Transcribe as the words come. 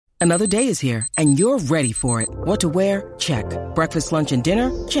Another day is here, and you're ready for it. What to wear? Check. Breakfast, lunch, and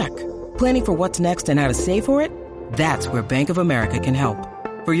dinner? Check. Planning for what's next and how to save for it? That's where Bank of America can help.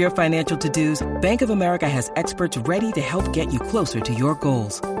 For your financial to-dos, Bank of America has experts ready to help get you closer to your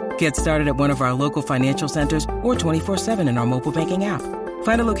goals. Get started at one of our local financial centers or 24/7 in our mobile banking app.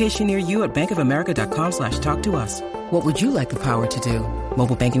 Find a location near you at bankofamerica.com/talktous. What would you like the power to do?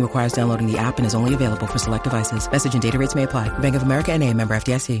 Mobile banking requires downloading the app and is only available for select devices. Message and data rates may apply. Bank of America N.A., member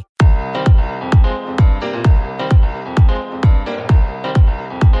FDIC.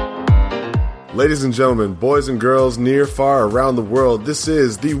 Ladies and gentlemen, boys and girls, near, far, around the world, this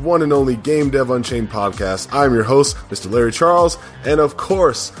is the one and only Game Dev Unchained podcast. I'm your host, Mr. Larry Charles, and of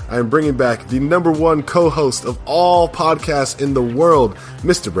course, I'm bringing back the number one co-host of all podcasts in the world,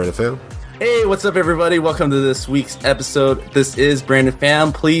 Mr. Brandon Pham. Hey, what's up, everybody? Welcome to this week's episode. This is Brandon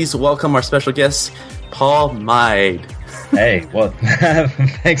Pham. Please welcome our special guest, Paul Meid. Hey, well,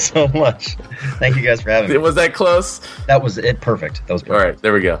 thanks so much. Thank you guys for having me. Was that close? That was it. Perfect. That was perfect. All right,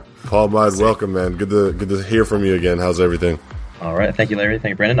 there we go. Paul Meid, welcome, man. Good to hear from you again. How's everything? All right. Thank you, Larry.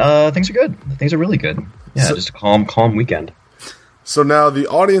 Thank you, Brandon. Things are good. Things are really good. Yeah, just a calm weekend. So now the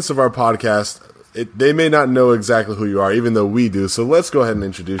audience of our podcast, they may not know exactly who you are, even though we do. So let's go ahead and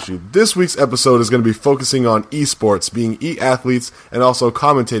introduce you. This week's episode is going to be focusing on esports, being e-athletes, and also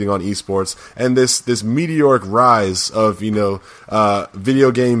commentating on esports, and this meteoric rise of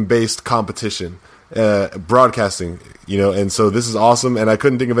video game based competition, broadcasting. And so this is awesome, and I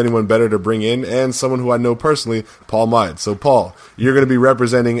couldn't think of anyone better to bring in, and someone who I know personally, Paul Meid. So Paul, you're going to be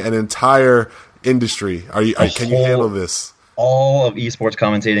representing an entire industry. Can you handle this? All of esports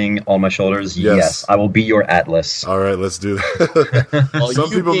commentating on my shoulders. Yes, I will be your Atlas. All right, let's do that. Some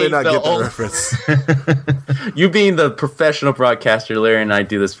people may not get the reference. You being the professional broadcaster, Larry and I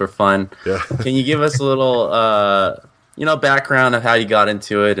do this for fun. Yeah. Can you give us a little, background of how you got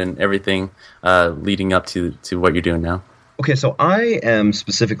into it and everything leading up to what you're doing now? Okay, so I am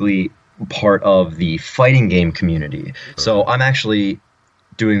specifically part of the fighting game community. So I'm actually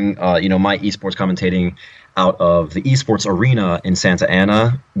doing, my esports commentating out of the esports arena in Santa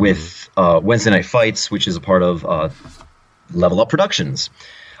Ana with Wednesday Night Fights, which is a part of Level Up Productions.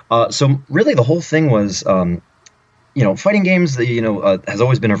 So really the whole thing was, fighting games, has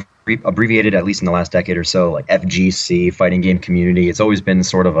always been abbreviated, at least in the last decade or so, like FGC, fighting game community. It's always been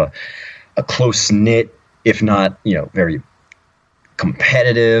sort of a close-knit, if not, very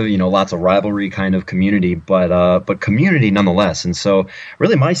competitive, lots of rivalry kind of community, but community nonetheless. And so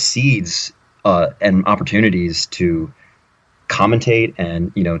really my seeds and opportunities to commentate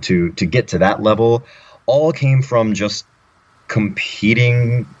and, to get to that level all came from just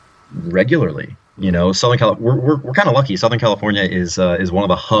competing regularly. Southern California, we're kind of lucky. Southern California is one of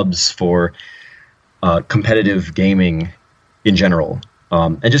the hubs for competitive gaming in general.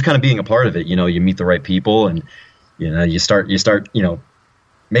 And just kind of being a part of it, you meet the right people and, you start,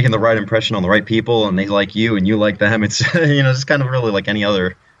 making the right impression on the right people and they like you and you like them. It's, it's kind of really like any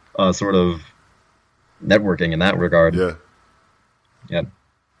other sort of networking in that regard. Yeah.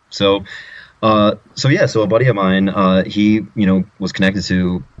 So a buddy of mine, he, was connected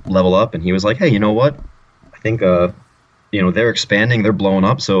to Level Up and he was like, hey, you know what? I think, they're expanding, they're blowing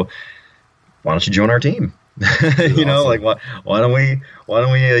up. So why don't you join our team? Awesome. Like, why don't we,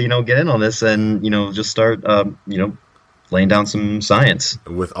 get in on this and, just start, laying down some science.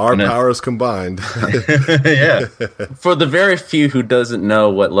 With our powers combined. Yeah. For the very few who doesn't know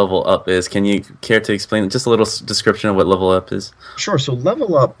what Level Up is, can you care to explain just a little description of what Level Up is? Sure. So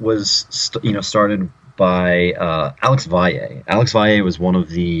Level Up was, started by Alex Valle. Alex Valle was one of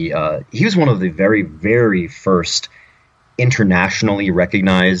the very, very first internationally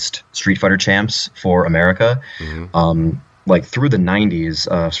recognized Street Fighter champs for America. Mm-hmm. Through the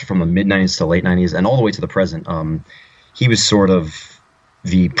 90s, from the mid-90s to late 90s, and all the way to the present. He was sort of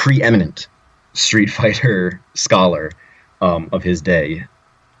the preeminent Street Fighter scholar of his day,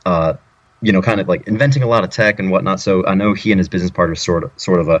 kind of like inventing a lot of tech and whatnot. So I know he and his business partner sort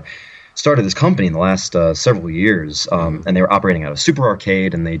of started this company in the last several years, and they were operating out of Super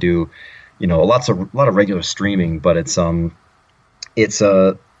Arcade, and they do, a lot of regular streaming, but it's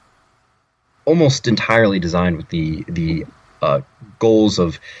almost entirely designed with the goals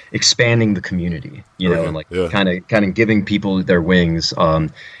of expanding the community, and kind of giving people their wings,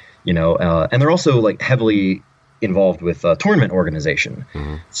 and they're also like heavily involved with tournament organization.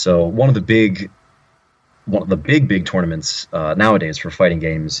 Mm-hmm. So one of the big tournaments nowadays for fighting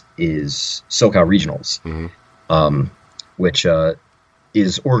games is SoCal Regionals, mm-hmm. Which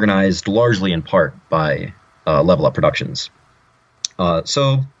is organized largely in part by Level Up Productions.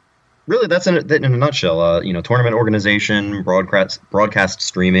 So really, that's that in a nutshell. Tournament organization, broadcast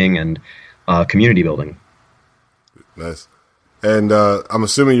streaming, and community building. Nice. And I'm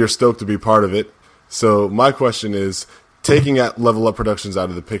assuming you're stoked to be part of it. So my question is, taking Level Up Productions out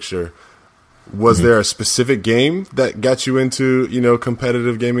of the picture, was there a specific game that got you into,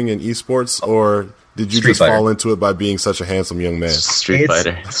 competitive gaming and esports, or did you fall into it by being such a handsome young man? Street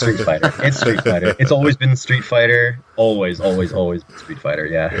Fighter. It's Street Fighter. It's always been Street Fighter. Always been Street Fighter,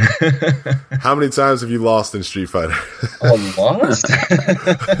 yeah. How many times have you lost in Street Fighter? Lost?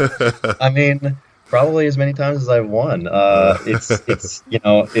 I mean, probably as many times as I've won.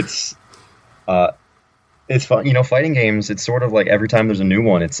 It's fun. Fighting games, it's sort of like every time there's a new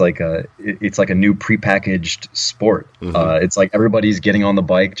one, it's like a new prepackaged sport. It's like everybody's getting on the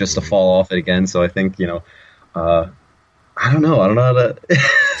bike just to fall off it again. So I think, I don't know how to.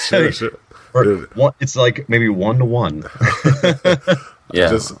 Sure. It's like maybe 1-1.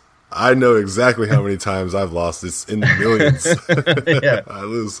 Yeah. I know exactly how many times I've lost. It's in the millions. Yeah. I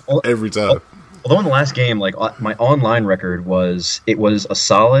lose every time. Although in the last game, like my online record was a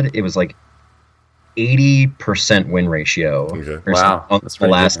solid. It was like 80% win ratio. Okay. Wow, on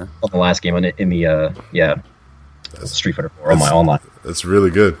the last game in the Street Fighter 4 on my online. That's really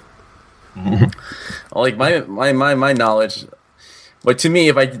good. Like my knowledge, but to me,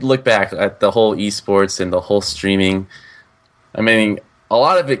 if I look back at the whole esports and the whole streaming, I mean, a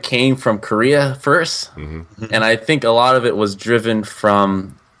lot of it came from Korea first, and I think a lot of it was driven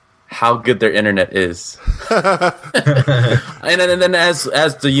from how good their internet is. and then as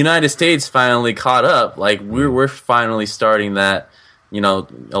the United States finally caught up, like we're finally starting that, a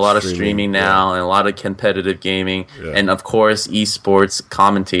lot of streaming now, and a lot of competitive gaming, and of course esports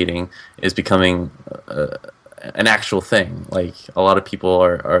commentating is becoming an actual thing. Like a lot of people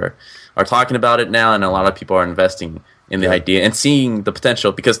are talking about it now, and a lot of people are investing in the idea and seeing the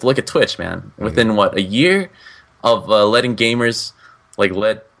potential, because look at Twitch, man. Within a year of letting gamers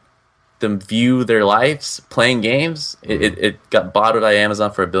let them view their lives playing games, it got bought by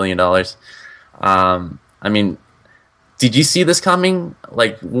Amazon for $1 billion. I mean, did you see this coming?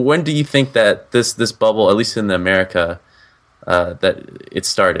 Like, when do you think that this bubble, at least in America, that it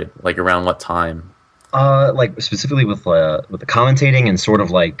started? Like, around what time? Like specifically with the commentating and sort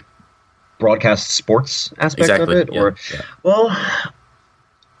of like broadcast sports aspect of it, well,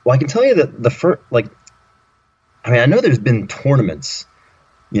 I can tell you that the first, I know there's been tournaments,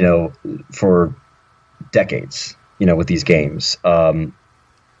 for decades, with these games.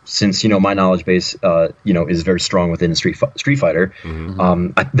 Since, my knowledge base, is very strong within Street Fighter.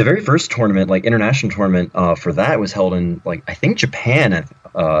 The very first tournament, international tournament for that was held in, I think Japan in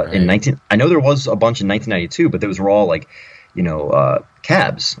I know there was a bunch in 1992, but those were all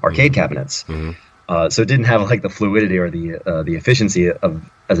cabs, arcade cabinets. So it didn't have the fluidity or the efficiency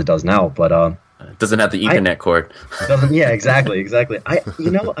as it does now, but it doesn't have the Ethernet cord. Yeah, exactly. I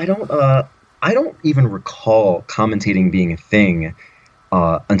don't even recall commentating being a thing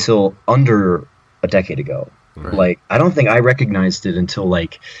until under a decade ago. Right. I don't think I recognized it until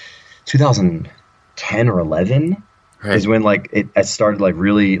 2010 or 11 is when it started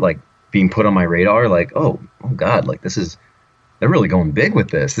really being put on my radar. Oh God, they're really going big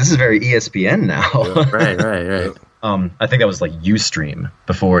with this. This is very ESPN now. Right. I think that was Ustream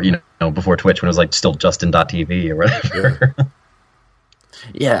before before Twitch, when it was still Justin.tv or whatever.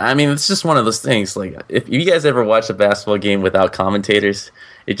 Yeah, I mean, it's just one of those things. If you guys ever watch a basketball game without commentators,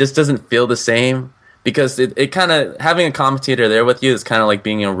 it just doesn't feel the same, because it kind of, having a commentator there with you is kind of like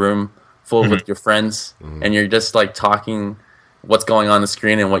being in a room full with your friends, and you're just talking what's going on the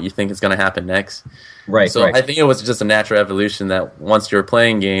screen and what you think is going to happen next. Right. So I think it was just a natural evolution that once you're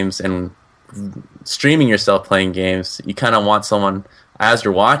playing games and streaming yourself playing games, you kind of want someone, as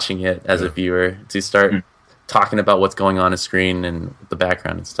you're watching it as a viewer, to start talking about what's going on screen and the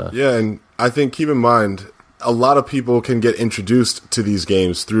background and stuff. Yeah, and I think, keep in mind, a lot of people can get introduced to these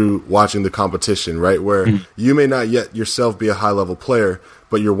games through watching the competition, right? Where you may not yet yourself be a high-level player,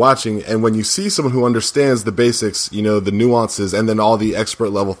 but you're watching, and when you see someone who understands the basics, the nuances, and then all the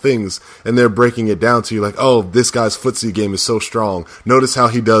expert-level things, and they're breaking it down to you oh, this guy's footsie game is so strong. Notice how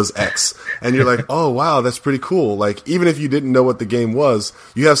he does X. And you're oh, wow, that's pretty cool. Even if you didn't know what the game was,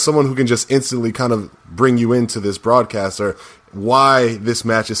 you have someone who can just instantly kind of bring you into this broadcast, or why this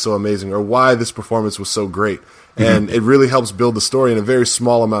match is so amazing, or why this performance was so great. And it really helps build the story in a very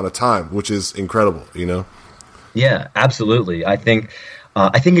small amount of time, which is incredible, Yeah, absolutely. I think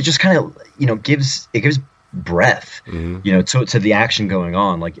it just kind of, gives breath, to the action going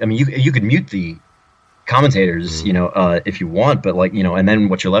on. You could mute the commentators, if you want, but and then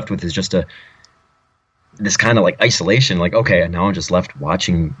what you're left with is just this kind of like isolation, like, okay, now I'm just left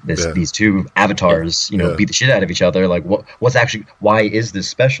watching these two avatars, beat the shit out of each other. Like, why is this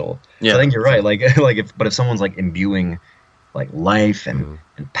special? Yeah. So I think you're right. Like if someone's like imbuing like life and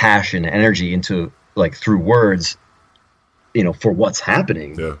passion, and energy into like through words, for what's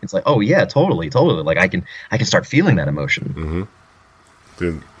happening, it's like, oh yeah, totally. Like I can start feeling that emotion.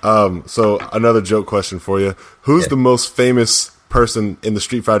 Dude. So another joke question for you: who's the most famous person in the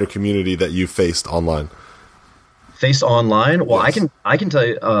Street Fighter community that you faced online? Faced online? Well, yes. I can tell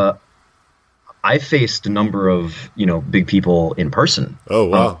you, I faced a number of big people in person. Oh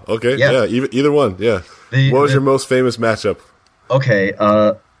wow! Okay, yeah, either one. Yeah. What was your most famous matchup? Okay.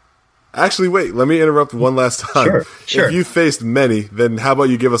 Actually, wait. Let me interrupt one last time. Sure. If you faced many, then how about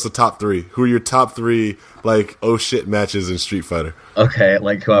you give us a top 3? Who are your top 3 like oh shit matches in Street Fighter? Okay,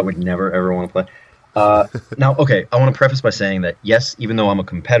 like who I would never ever want to play. Now, okay, I want to preface by saying that yes, even though I'm a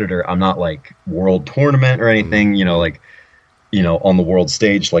competitor, I'm not like world tournament or anything, on the world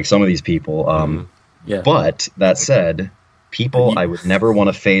stage like some of these people. But that said, people I would never want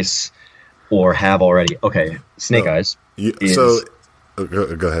to face or have already. Okay, Snake Eyes.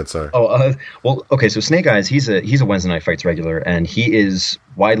 Go ahead. Sorry. Well, okay. So Snake Eyes, he's a Wednesday Night Fights regular, and he is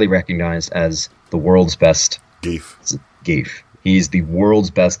widely recognized as the world's best Geef. He's the world's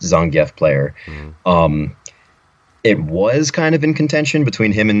best Zangief player. It was kind of in contention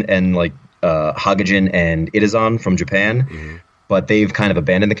between him and like Hagajin and Itazan from Japan, but they've kind of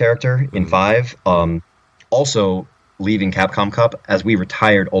abandoned the character in 5. Also, leaving Capcom Cup, as we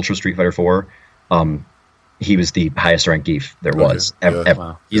retired Ultra Street Fighter 4, he was the highest ranked Geef there was ever.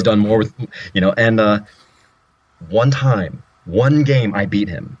 Wow. He's done more with, and one game I beat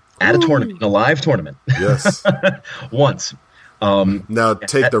him at a tournament, in a live tournament. Yes. Once. Now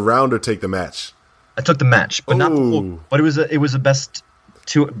take the round or take the match? I took the match, but not the full, but it was a best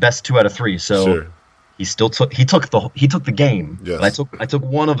 2 out of 3. So he still took the game. Yes. I took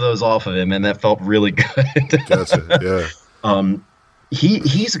one of those off of him, and that felt really good. Gotcha. Yeah.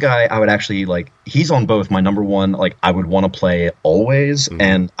 He's a guy I would actually like. He's on both my number one. Like I would want to play always,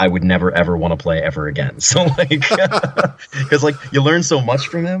 and I would never ever want to play ever again. So like, because like you learn so much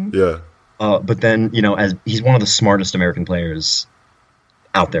from him. Yeah. But then as he's one of the smartest American players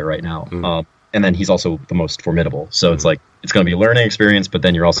out there right now. And then he's also the most formidable. So it's like it's going to be a learning experience, but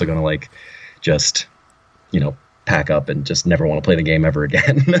then you're also going to like just pack up and just never want to play the game ever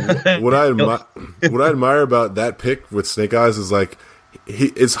again. What I admire about that pick with Snake Eyes is like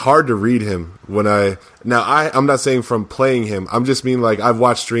it's hard to read him I'm not saying from playing him. I'm just mean like I've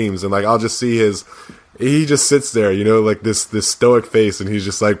watched streams and like I'll just see he just sits there, like this stoic face, and he's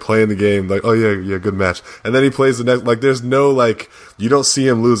just like playing the game, like, oh yeah, good match. And then he plays the next, like there's no like you don't see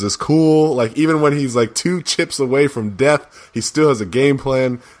him lose his cool. Like even when he's like 2 chips away from death, he still has a game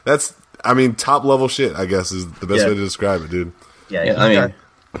plan. That's top level shit, I guess, is the best way to describe it, dude. Yeah,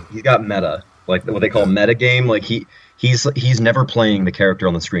 he's got meta, like what they call meta game. Like he's never playing the character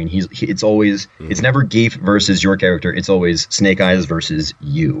on the screen. It's always it's never Geef versus your character. It's always Snake Eyes versus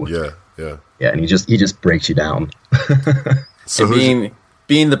you. Yeah, and he just breaks you down. So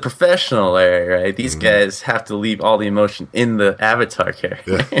being the professional, Larry, right? These guys have to leave all the emotion in the avatar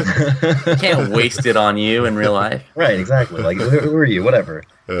character. Yeah. Can't waste it on you in real life. Right, exactly. Like, who are you? Whatever.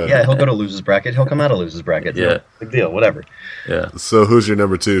 Yeah, he'll go to losers bracket. He'll come out of losers bracket. Yeah. No big deal. Whatever. Yeah. So who's your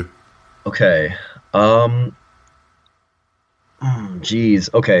number 2? Okay. Geez.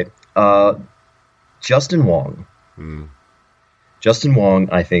 Okay. Justin Wong. Justin Wong,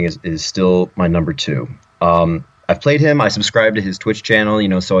 I think, is still my number 2. I've played him. I subscribe to his Twitch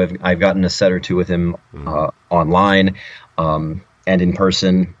channel, so I've gotten a set or 2 with him online and in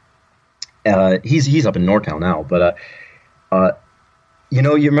person. He's up in NorCal now, but you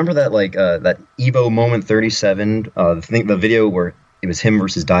remember that that Evo Moment 37, the video where it was him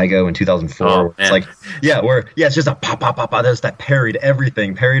versus Daigo in 2004. Oh, it's like, it's just a pop. There's that parried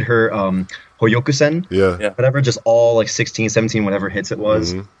everything. Parried her Hoyokusen. Yeah. Whatever, just all like 16, 17, whatever hits it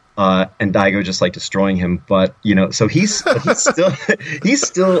was. And Daigo just like destroying him. But, so he's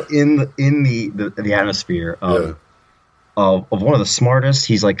still in the atmosphere of one of the smartest.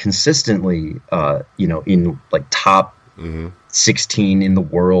 He's like consistently, in like top 16 in the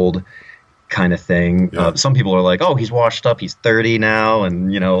world kind of thing. Some people are like, oh, he's washed up, he's 30 now, and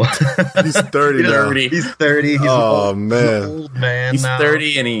he's 30 now. He's 30. He's man, an old man. He's now.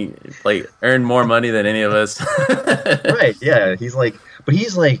 30 and he like earned more money than any of us. Right, yeah. He's like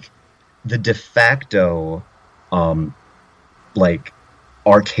the de facto like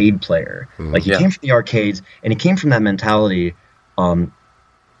arcade player. Like he came from the arcades, and he came from that mentality,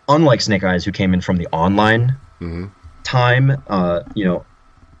 unlike Snake Eyes, who came in from the online time,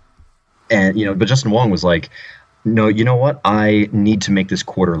 And but Justin Wong was like, no, you know what? I need to make this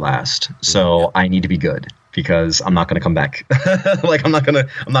quarter last, so I need to be good because I'm not going to come back. Like I'm not gonna,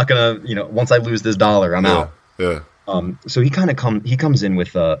 once I lose this dollar, I'm out. Yeah. So he comes in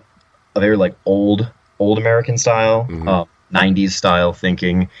with a very like old American style, 90s style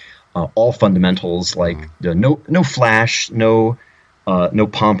thinking, all fundamentals, like no flash, no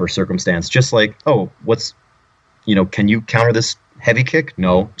pomp or circumstance, just like, oh, can you counter this heavy kick?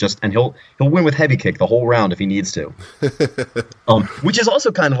 No, and he'll win with heavy kick the whole round if he needs to. Which is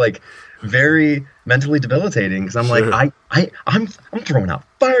also kind of like very mentally debilitating because I'm like I'm throwing out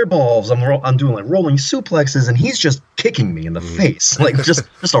fireballs, I'm doing like rolling suplexes, and he's just kicking me in the face, like just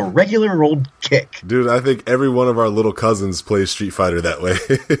a regular old kick. Dude, I think every one of our little cousins plays Street Fighter that way.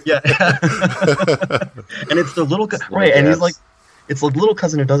 Yeah, and it's the little right, and he's like, it's like little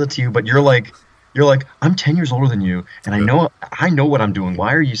cousin who does it to you, but you're like, I'm 10 years older than you, and I know what I'm doing.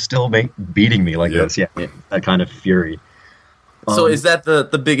 Why are you still beating me like this? Yeah, that kind of fury. So is that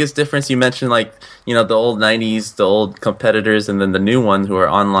the biggest difference? You mentioned like, the old 90s, the old competitors, and then the new ones who are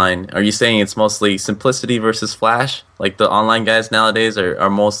online. Are you saying it's mostly simplicity versus flash? Like the online guys nowadays are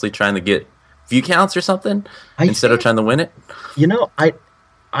mostly trying to get view counts or something instead of trying to win it?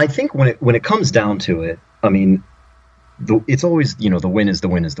 I think when it comes down to it, I mean, it's always, the win is the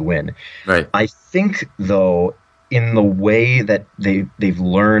win is the win. Right. I think, though, in the way that they've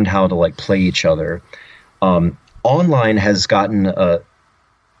learned how to, like, play each other, online has gotten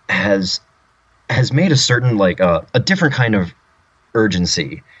has made a certain, like, a different kind of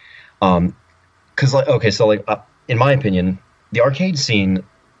urgency. Because, like, okay, so, like, in my opinion, the arcade scene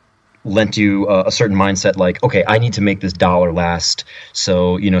lent you a certain mindset, like, okay, I need to make this dollar last,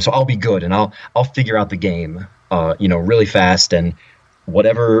 so I'll be good, and I'll figure out the game, really fast, and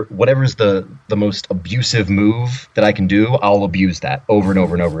whatever's the most abusive move that I can do, I'll abuse that over and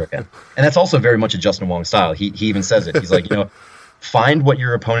over and over again. And that's also very much a Justin Wong style. He even says it. He's like, find what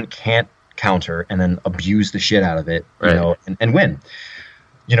your opponent can't counter and then abuse the shit out of it, and win.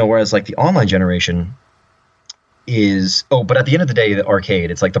 Whereas like the online generation is, but at the end of the day, the arcade,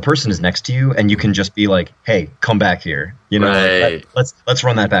 it's like the person is next to you and you can just be like, hey, come back here, right. let's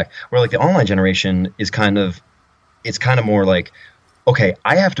run that back. Where like the online generation is kind of more like, okay,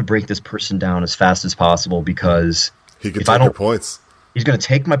 I have to break this person down as fast as possible because he can take your points. He's going to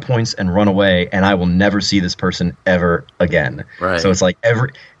take my points and run away, and I will never see this person ever again. Right. So it's like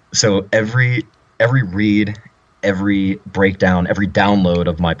every read, every breakdown, every download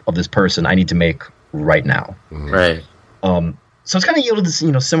of this person, I need to make right now. Right. So it's kind of yielded this,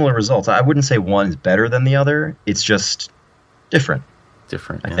 similar results. I wouldn't say one is better than the other. It's just different. Yeah.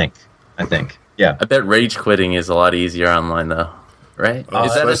 I think. Yeah. I bet rage quitting is a lot easier online though. Right?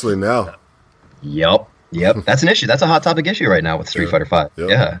 Especially now. Yep. That's an issue. That's a hot topic issue right now with Street Fighter V. Yep.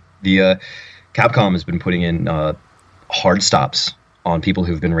 Yeah. The Capcom has been putting in hard stops on people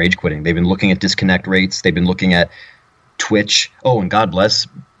who've been rage quitting. They've been looking at disconnect rates. They've been looking at Twitch. Oh, and God bless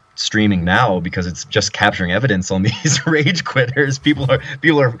streaming now because it's just capturing evidence on these rage quitters. People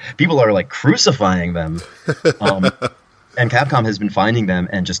are like crucifying them. And Capcom has been finding them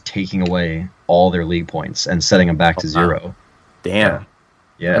and just taking away all their league points and setting them back to zero. Damn.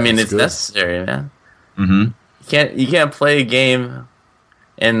 Yeah. I mean, it's necessary, man. Mm-hmm. You can't play a game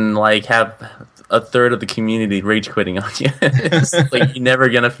and like have a third of the community rage quitting on you. It's like you're never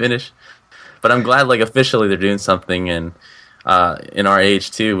gonna finish. But I'm glad, like officially, they're doing something, and in our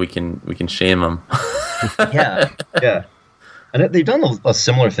age too, we can shame them. Yeah. And they've done a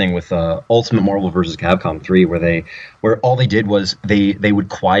similar thing with Ultimate Marvel vs. Capcom 3, where all they did was they would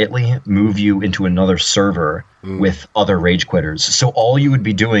quietly move you into another server with other rage quitters. So all you would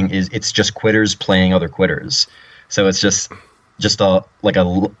be doing is it's just quitters playing other quitters. So it's just a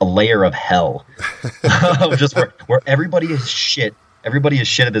layer of hell, just where everybody is shit. Everybody is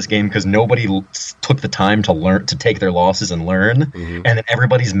shit at this game because nobody took the time to take their losses and learn, and then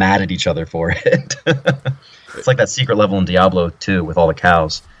everybody's mad at each other for it. It's like that secret level in Diablo 2 with all the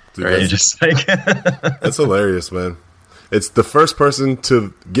cows. Dude, right? Just like that's hilarious, man. It's the first person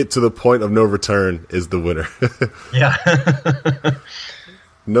to get to the point of no return is the winner. Yeah.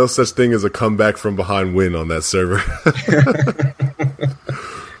 No such thing as a comeback from behind win on that server.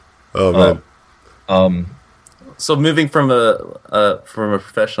 Oh man. So moving from a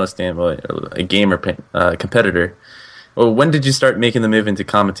professional standpoint, a gamer competitor, well, when did you start making the move into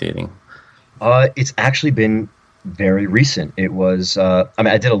commentating? It's actually been very recent. It was, I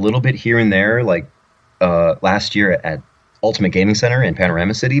did a little bit here and there, like last year at Ultimate Gaming Center in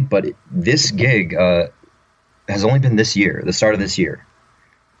Panorama City, but this gig has only been this year, the start of this year,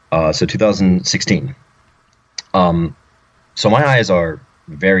 so 2016. So my eyes are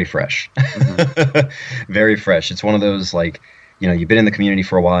very fresh. Very fresh. It's one of those, like, you know, you've been in the community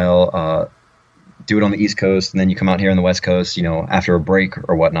for a while, do it on the East Coast, and then you come out here on the West Coast, you know, after a break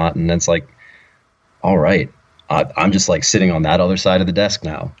or whatnot, and it's like, all right, I'm just like sitting on that other side of the desk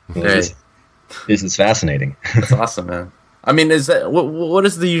now. This is fascinating. That's awesome, man. I mean, is that what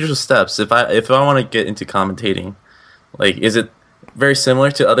is the usual steps if I want to get into commentating? Like, is it very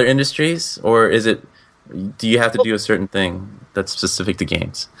similar to other industries, or do you have to do a certain thing that's specific to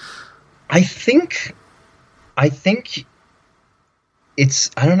games? I think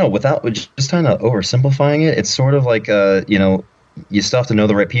it's, I don't know, without just kind of oversimplifying it, it's sort of like, you know, you still have to know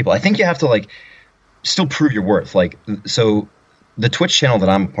the right people. I think you have to, like, still prove your worth. Like, so the Twitch channel that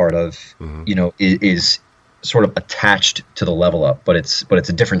I'm a part of, you know, is sort of attached to the Level Up, but it's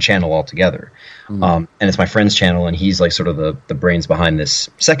a different channel altogether. And it's my friend's channel, and he's like sort of the brains behind this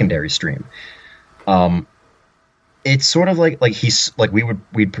secondary stream. It's sort of like he's like,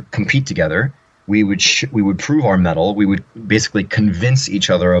 we'd compete together. We would prove our mettle. We would basically convince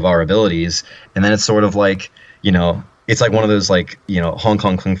each other of our abilities, and then it's sort of like, you know, it's like one of those, like, you know, Hong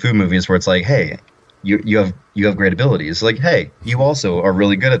Kong kung fu movies where it's like, hey, you have great abilities. Like, hey, you also are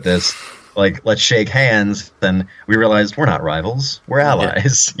really good at this. Like, let's shake hands. Then we realized we're not rivals. We're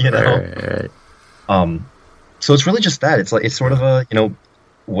allies. You know. Right. So it's really just that. It's like, it's sort of a, you know,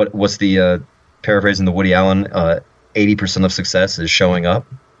 what's the paraphrasing the Woody Allen, 80% of success is showing up.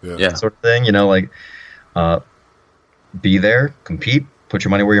 Yeah. Sort of thing. You know, like, be there, compete, put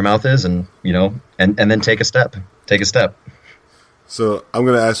your money where your mouth is, and, you know, and then take a step. So I'm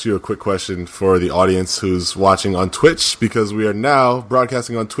going to ask you a quick question for the audience who's watching on Twitch, because we are now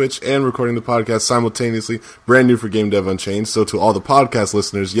broadcasting on Twitch and recording the podcast simultaneously, brand new for Game Dev Unchained. So to all the podcast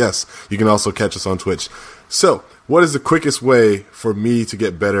listeners, yes, you can also catch us on Twitch. So what is the quickest way for me to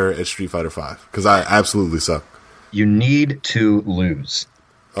get better at Street Fighter V? Because I absolutely suck. You need to lose.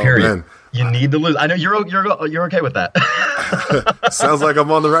 Period. Oh, man. You need to lose. I know you're okay with that. Sounds like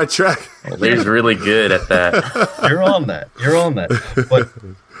I'm on the right track. Larry's really good at that. You're on that. But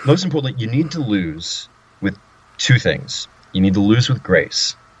most importantly, you need to lose with two things. You need to lose with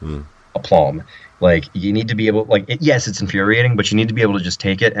grace, aplomb. Like, you need to be able, like, yes, it's infuriating, but you need to be able to just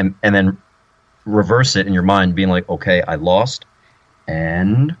take it and then reverse it in your mind, being like, okay, I lost,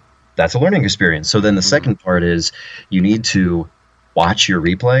 and that's a learning experience. So then the second part is you need to watch your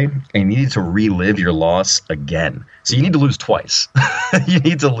replay, and you need to relive your loss again. So you need to lose twice. You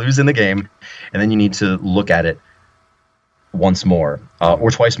need to lose in the game, and then you need to look at it once more, or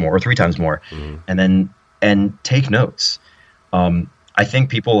twice more, or three times more, and take notes. I think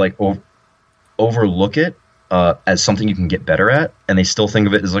people like overlook it as something you can get better at, and they still think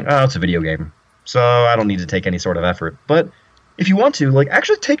of it as like, oh, it's a video game, so I don't need to take any sort of effort. But if you want to, like,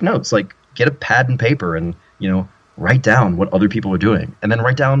 actually take notes, like, get a pad and paper, and, you know, write down what other people are doing, and then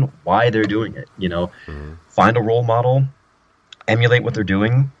write down why they're doing it. You know, find a role model, emulate what they're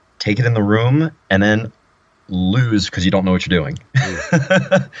doing, take it in the room, and then lose because you don't know what you're doing.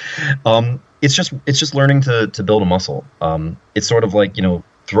 It's just learning to build a muscle. It's sort of like, you know,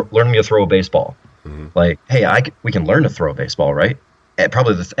 learning to throw a baseball. Like, hey, we can learn to throw a baseball, right?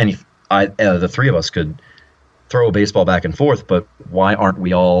 Probably the three of us could throw a baseball back and forth, but why aren't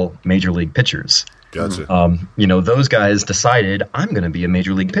we all major league pitchers? Gotcha. You know, those guys decided, I'm going to be a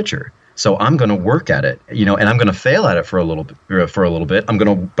major league pitcher, so I'm going to work at it. You know, and I'm going to fail at it for a little bit. I'm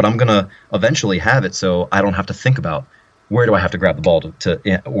going to eventually have it, so I don't have to think about where do I have to grab the ball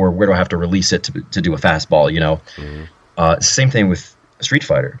to or where do I have to release it to do a fastball. You know, same thing with Street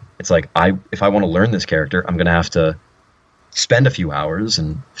Fighter. It's like, if I want to learn this character, I'm going to have to spend a few hours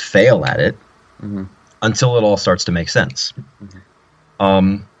and fail at it until it all starts to make sense.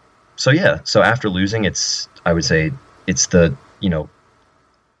 So after losing, I would say it's the, you know,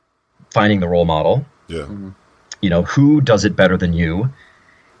 finding the role model. Yeah. You know, who does it better than you?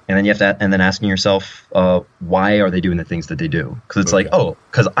 And then you have to, and then asking yourself, why are they doing the things that they do? Because it's like, oh,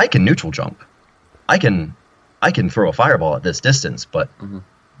 because I can neutral jump. I can throw a fireball at this distance, but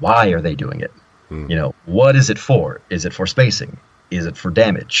why are they doing it? You know, what is it for? Is it for spacing? Is it for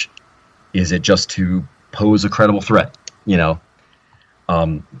damage? Is it just to pose a credible threat? You know?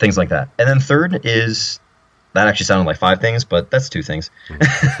 Things like that. And then third is, that actually sounded like five things, but that's two things. And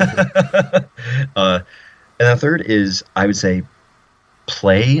then third is, I would say,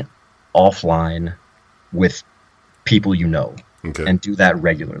 play offline with people you know, and do that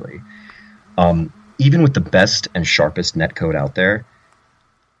regularly. Even with the best and sharpest netcode out there,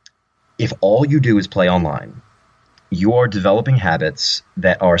 if all you do is play online, you are developing habits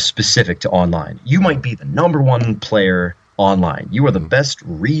that are specific to online. You might be the number one player online. You are the best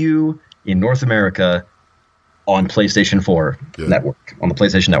Ryu in North America on PlayStation 4 network, on the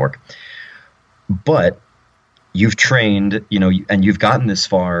PlayStation Network. But you've trained, and you've gotten this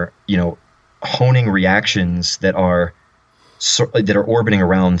far, honing reactions that are orbiting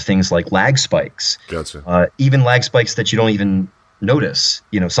around things like lag spikes. Gotcha. Even lag spikes that you don't even notice.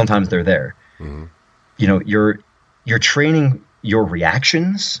 Sometimes they're there. Mm-hmm. You're training your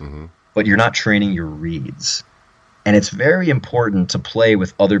reactions, but you're not training your reads. And it's very important to play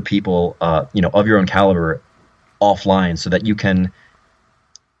with other people, of your own caliber offline so that you can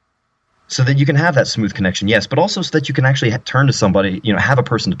have that smooth connection, yes, but also so that you can actually turn to somebody, have a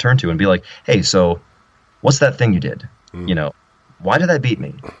person to turn to and be like, hey, so what's that thing you did? Why did that beat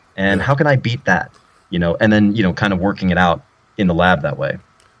me? And how can I beat that? And then, kind of working it out in the lab that way.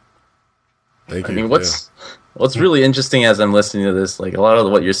 Thank you. I mean, what's really interesting as I'm listening to this, like a lot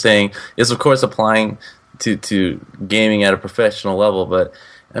of what you're saying is, of course, applying to gaming at a professional level, but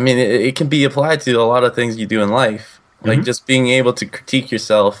I mean, it can be applied to a lot of things you do in life, like just being able to critique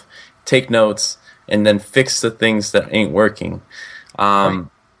yourself, take notes, and then fix the things that ain't working. Right.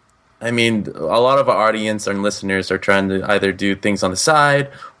 I mean, a lot of our audience and listeners are trying to either do things on the side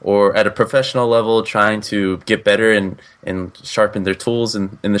or at a professional level, trying to get better and sharpen their tools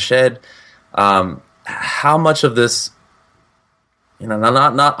in the shed. How much of this,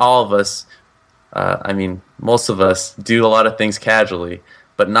 not all of us, I mean, most of us do a lot of things casually,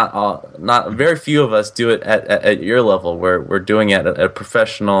 but not very few of us do it at your level, where we're doing it at a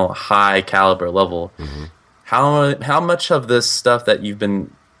professional, high caliber level. Mm-hmm. How much of this stuff that you've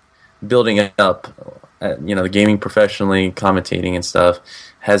been building up, the gaming professionally, commentating and stuff,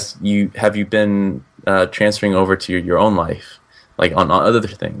 have you been transferring over to your own life, like on other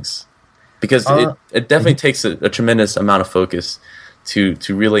things? Because it definitely takes a tremendous amount of focus to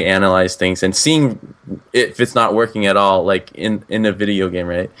really analyze things and seeing if it's not working at all, like in a video game,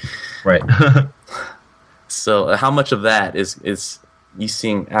 right? Right. So how much of that is you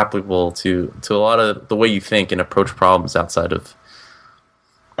seeing applicable to a lot of the way you think and approach problems outside of?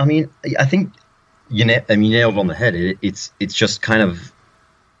 I mean, I think you nailed it on the head. It's just kind of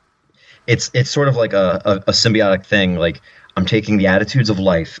it's sort of like a symbiotic thing. Like, I'm taking the attitudes of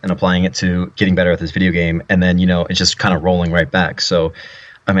life and applying it to getting better at this video game, and then it's just kind of rolling right back. So,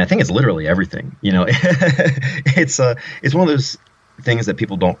 I mean, I think it's literally everything. It's one of those things that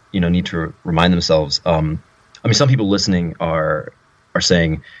people don't need to remind themselves. I mean, some people listening are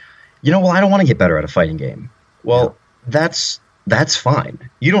saying, well, I don't want to get better at a fighting game. Well, that's fine.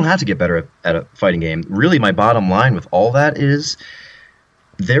 You don't have to get better at a fighting game. Really, my bottom line with all that is,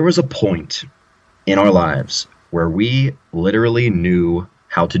 there was a point in our lives where we literally knew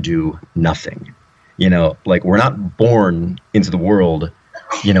how to do nothing. Like, we're not born into the world,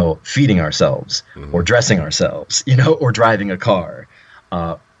 feeding ourselves or dressing ourselves, or driving a car,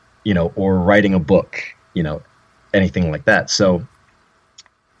 or writing a book, anything like that. So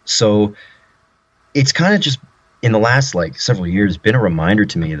it's kind of just, in the last several years, been a reminder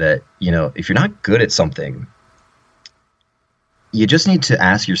to me that, if you're not good at something, you just need to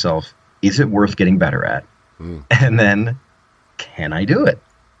ask yourself, is it worth getting better at? And then, can I do it?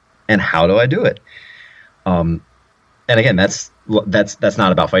 And how do I do it? And again, that's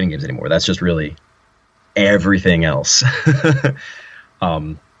not about fighting games anymore. That's just really everything else.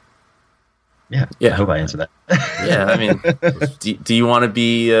 Yeah. I hope I answered that. Yeah, I mean, do you want to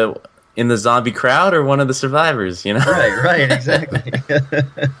be in the zombie crowd or one of the survivors? Right, exactly.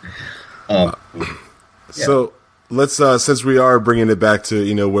 So. Let's since we are bringing it back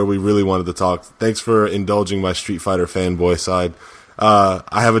to where we really wanted to talk. Thanks for indulging my Street Fighter fanboy side.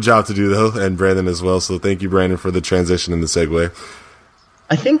 I have a job to do though, and Brandon as well. So thank you, Brandon, for the transition and the segue.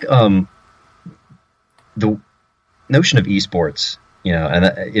 I think the notion of esports, and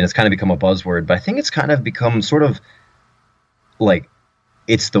it's kind of become a buzzword, but I think it's kind of become sort of like,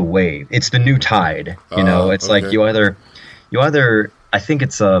 it's the wave, it's the new tide. It's okay. Like you either I think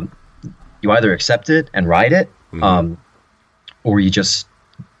it's you either accept it and ride it. Or you just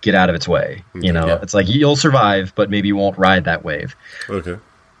get out of its way. It's like, you'll survive, but maybe you won't ride that wave. Okay.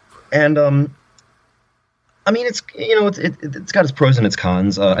 And I mean, it's it's got its pros and its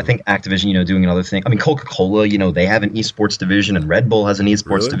cons. I think Activision, doing another thing. I mean, Coca-Cola, they have an esports division, and Red Bull has an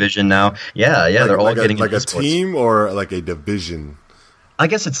esports division now. Yeah, they're all getting like a team or like a division. I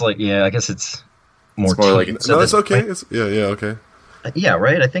guess it's more. It's more like no, it's okay. Okay. Yeah,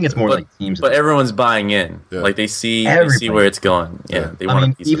 right. I think it's more like teams, but everyone's buying in. Yeah. Like they see where it's going. Yeah, they want. I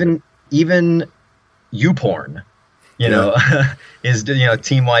mean, even YouPorn, is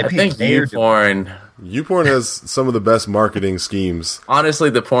Team YP. I think YouPorn has some of the best marketing schemes.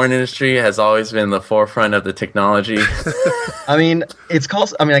 Honestly, the porn industry has always been the forefront of the technology. I mean, it's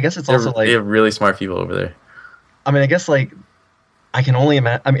called. I mean, I guess it's also like, they have really smart people over there. I mean, I guess like I can only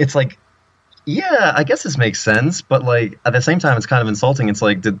imagine. I mean, it's like, yeah, I guess this makes sense, but like at the same time, it's kind of insulting. It's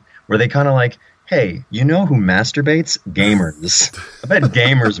like, were they kind of like, hey, you know who masturbates? Gamers. I bet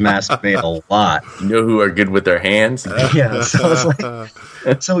gamers masturbate a lot. You know who are good with their hands? Yeah. So it's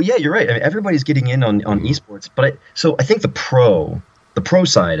like, so yeah, you're right. I mean, everybody's getting in on esports, but I think the pro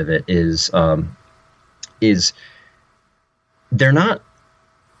side of it is they're not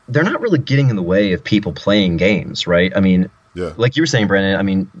really getting in the way of people playing games, right? I mean, like you were saying, Brandon, I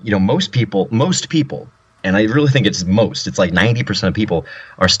mean, you know, most people, and I really think it's like 90% of people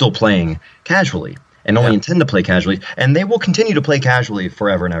are still playing casually and only intend to play casually, and they will continue to play casually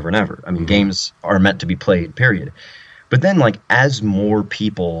forever and ever and ever. I mean, games are meant to be played, period. But then, like, as more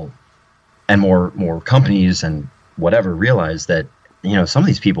people and more companies and whatever realize that, you know, some of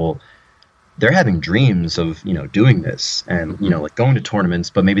these people, they're having dreams of, you know, doing this and, you know, like going to tournaments,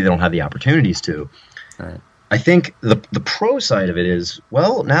 but maybe they don't have the opportunities to. Right. I think the pro side of it is,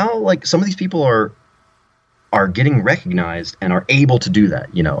 well, now, like, some of these people are getting recognized and are able to do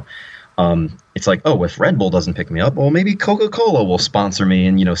that, you know. It's like, oh, if Red Bull doesn't pick me up, well, maybe Coca-Cola will sponsor me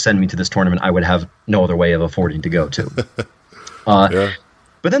and, you know, send me to this tournament I would have no other way of affording to go to.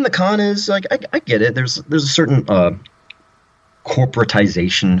 But then the con is, like, I get it. There's a certain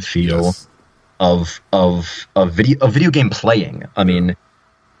corporatization feel of video game playing. I mean,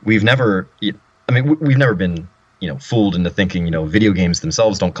 we've never been, you know, fooled into thinking, you know, video games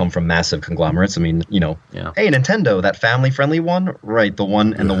themselves don't come from massive conglomerates. I mean, you know, hey, Nintendo, that family-friendly one, right? The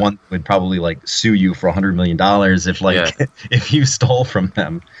one and the one would probably like sue you for $100 million if like if you stole from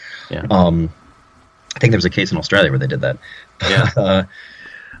them. Yeah. I think there was a case in Australia where they did that. Yeah.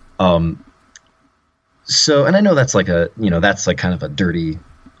 So, and I know that's like that's like kind of a dirty,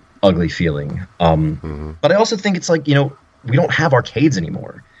 ugly feeling. But I also think it's like, you know, we don't have arcades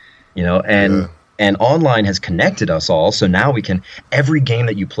anymore, you know, and online has connected us all. So now we can, every game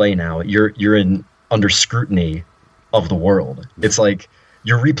that you play now, you're under scrutiny of the world. It's like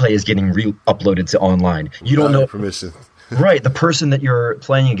your replay is getting uploaded to online. You don't know permission. Right, the person that you're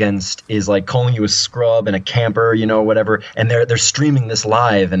playing against is like calling you a scrub and a camper, you know, whatever, and they're streaming this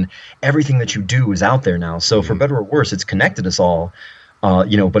live, and everything that you do is out there now. So for better or worse, it's connected us all,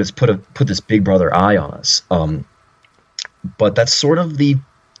 you know. But it's put this Big Brother eye on us. But that's sort of the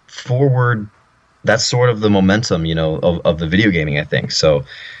forward. That's sort of the momentum, you know, of the video gaming, I think. So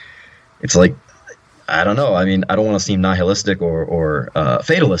it's like, I don't know. I mean, I don't want to seem nihilistic or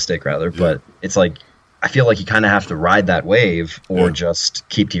fatalistic, rather, but it's like, I feel like you kind of have to ride that wave or just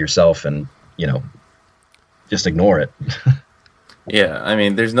keep to yourself and, you know, just ignore it. Yeah, I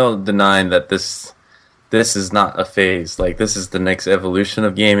mean, there's no denying that this is not a phase. Like, this is the next evolution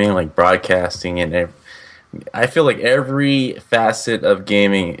of gaming, like broadcasting, and I feel like every facet of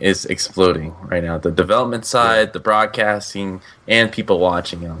gaming is exploding right now. The development side, the broadcasting, and people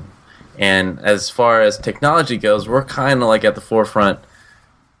watching them. And as far as technology goes, we're kind of like at the forefront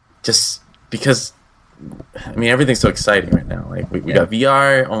just because, I mean, everything's so exciting right now. Like we got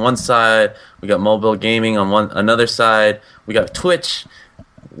VR on one side, we got mobile gaming on another side, we got Twitch,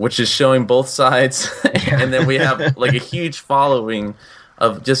 which is showing both sides, and then we have like a huge following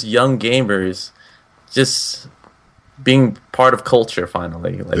of just young gamers just being part of culture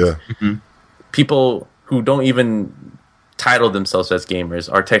finally. Like people who don't even title themselves as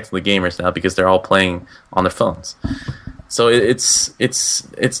gamers are technically gamers now because they're all playing on their phones. So it's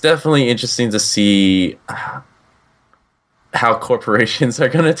definitely interesting to see how corporations are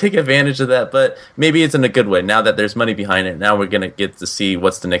going to take advantage of that, but maybe it's in a good way. Now that there's money behind it, now we're going to get to see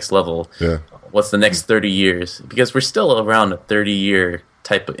what's the next level, what's the next 30 years, because we're still around a 30-year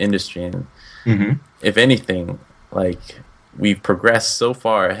type of industry. And if anything, like, we've progressed so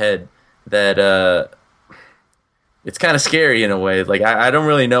far ahead that it's kind of scary in a way. Like, I don't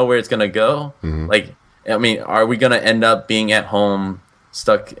really know where it's going to go. Like, I mean, are we going to end up being at home,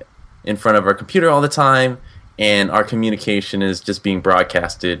 stuck in front of our computer all the time, and our communication is just being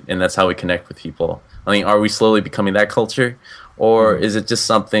broadcasted, and that's how we connect with people? I mean, are we slowly becoming that culture? Or is it just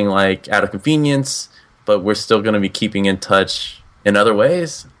something like out of convenience, but we're still going to be keeping in touch in other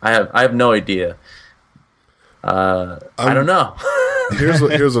ways? I have no idea. I don't know. here's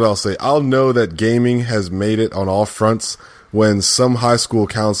what I'll say. I'll know that gaming has made it on all fronts when some high school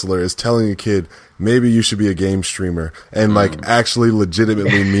counselor is telling a kid, maybe you should be a game streamer, and like actually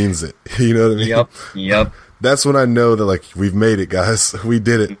legitimately means it. You know what I mean? Yep. That's when I know that, like, we've made it, guys. We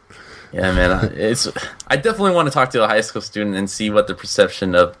did it. Yeah, man. I definitely want to talk to a high school student and see what the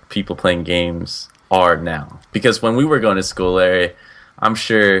perception of people playing games are now. Because when we were going to school, Larry, I'm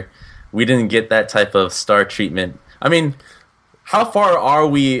sure we didn't get that type of star treatment. I mean, how far are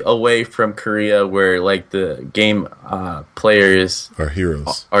we away from Korea, where like the game players are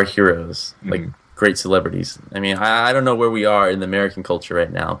heroes, like great celebrities? I mean, I don't know where we are in the American culture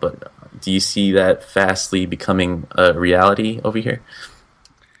right now, but do you see that fastly becoming a reality over here?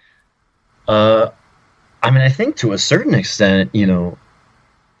 I mean, I think to a certain extent, yeah,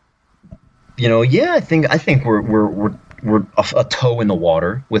 I think we're a toe in the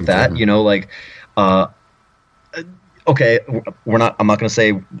water with that, like, okay, I'm not going to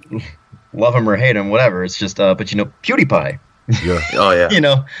say love him or hate him, whatever. It's just, but PewDiePie. Yeah. Oh yeah.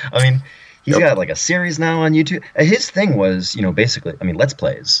 I mean, he's got like a series now on YouTube. His thing was, basically, I mean, Let's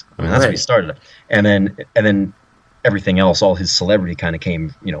Plays. I mean, that's what he started. And then everything else, all his celebrity kind of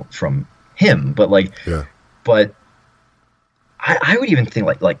came, from him. But like, but I would even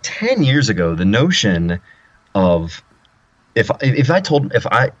think like 10 years ago, the notion of if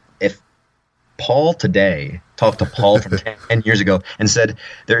Paul today talked to Paul from 10 years ago and said,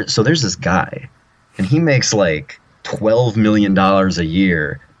 there's this guy and he makes like $12 million a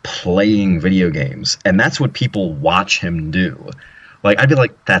year playing video games, and that's what people watch him do. Like, I'd be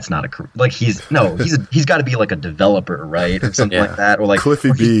like, that's not he's got to be like a developer, right? Or something like that. Or like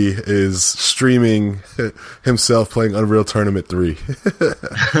Cliffy B is streaming himself playing Unreal Tournament 3.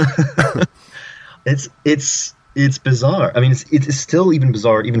 It's bizarre. I mean, it's still even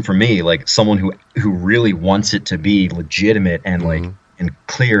bizarre, even for me, like someone who really wants it to be legitimate and like and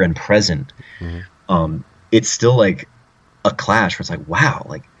clear and present. It's still like a clash where it's like, wow,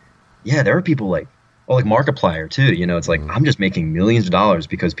 like, yeah, there are people like, like Markiplier too. It's like I'm just making millions of dollars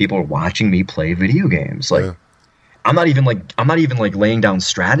because people are watching me play video games. Like, I'm not even like laying down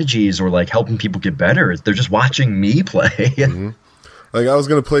strategies or like helping people get better. They're just watching me play. Like, I was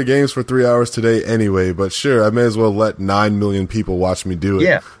going to play games for 3 hours today anyway, but sure, I may as well let 9 million people watch me do it.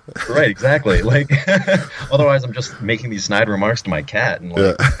 Yeah, right, exactly. Like, otherwise I'm just making these snide remarks to my cat. And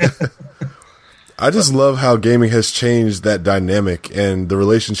like, I just love how gaming has changed that dynamic and the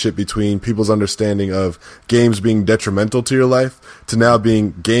relationship between people's understanding of games being detrimental to your life to now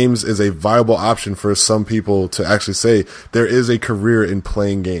being games is a viable option for some people to actually say there is a career in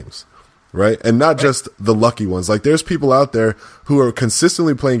playing games. Right? And not just the lucky ones. Like, there's people out there who are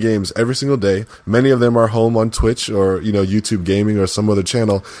consistently playing games every single day. Many of them are home on Twitch or, YouTube Gaming or some other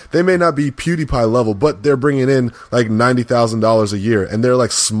channel. They may not be PewDiePie level, but they're bringing in like $90,000 a year, and they're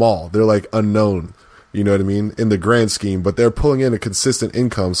like small. They're like unknown. You know what I mean? In the grand scheme, but they're pulling in a consistent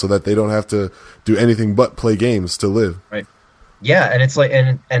income so that they don't have to do anything but play games to live. Right. Yeah. And it's like,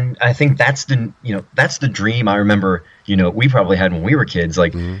 and I think that's the dream I remember, we probably had when we were kids,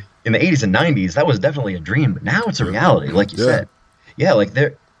 like, in the 80s and 90s, that was definitely a dream, but now it's a reality, like you said. Yeah, like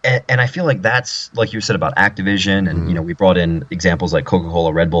there, and I feel like that's, like you said about Activision, and, we brought in examples like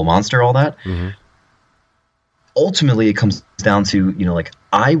Coca-Cola, Red Bull, Monster, all that. Ultimately, it comes down to, like,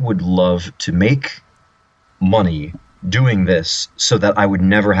 I would love to make money doing this so that I would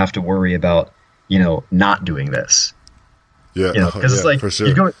never have to worry about, not doing this. Yeah, because it's like, for sure.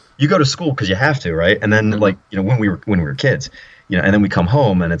 you go to school because you have to, right? And then, like, when we were kids, and then we come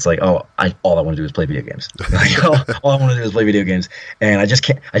home and it's like, all I want to do is play video games. Like, all I want to do is play video games, and I just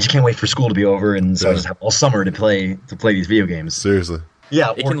can't wait for school to be over, and so I just have all summer to play these video games. Seriously.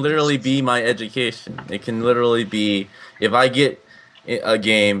 Yeah, it can literally be my education. It can literally be if I get a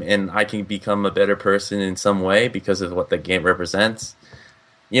game and I can become a better person in some way because of what the game represents.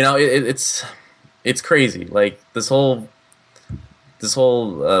 It's crazy. Like this whole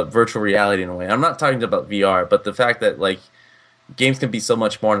virtual reality in a way. I'm not talking about VR, but the fact that like games can be so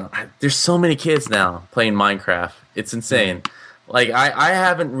much more. There's so many kids now playing Minecraft. It's insane. Like I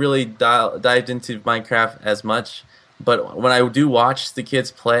haven't really dived into Minecraft as much, but when I do watch the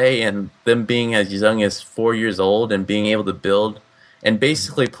kids play and them being as young as 4 years old and being able to build and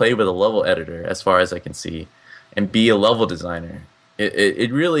basically play with a level editor as far as I can see and be a level designer,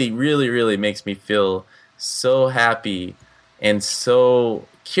 it really, really, really makes me feel so happy and so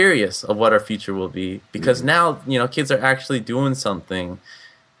curious of what our future will be, because now kids are actually doing something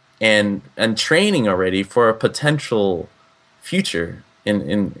and training already for a potential future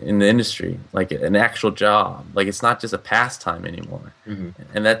in the industry, like an actual job. Like it's not just a pastime anymore.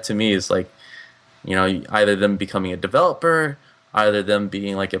 And that to me is like, either them becoming a developer, either them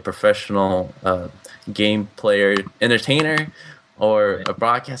being like a professional game player, entertainer, or a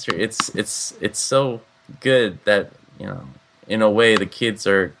broadcaster. It's so good that in a way, the kids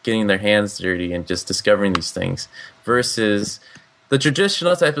are getting their hands dirty and just discovering these things, versus the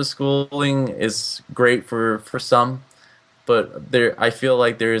traditional type of schooling is great for some, but I feel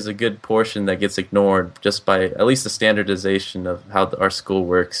like there is a good portion that gets ignored just by at least the standardization of how our school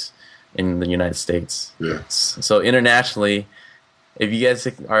works in the United States. Yeah. So internationally, if you guys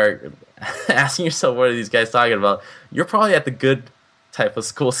are asking yourself what are these guys talking about, you're probably at the good type of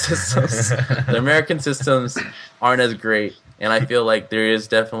school systems. The American systems aren't as great, and I feel like there is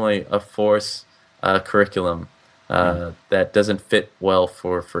definitely a forced curriculum that doesn't fit well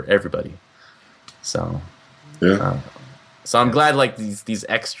for everybody. So Yeah. So I'm glad like these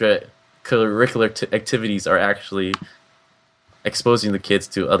extra curricular activities are actually exposing the kids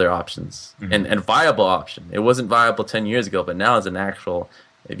to other options and viable option. It wasn't viable 10 years ago, but now it's an actual,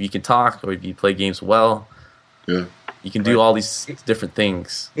 if you can talk or if you play games well, Yeah. you can do all these different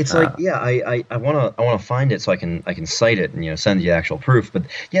things. It's like, yeah, I wanna find it so I can cite it and send you actual proof. But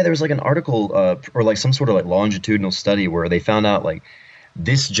yeah, there was like an article or like some sort of like longitudinal study where they found out like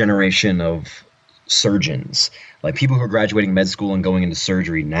this generation of surgeons, like people who are graduating med school and going into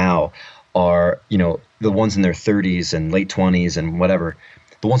surgery now, are the ones in their 30s and late 20s and whatever,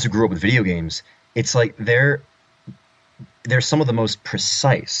 the ones who grew up with video games. It's like they're some of the most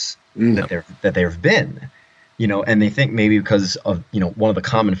precise that they've been. And they think maybe because of one of the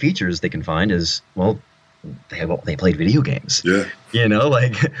common features they can find is, well, they played video games. Yeah.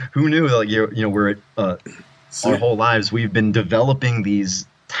 Like who knew? Like we're our whole lives we've been developing these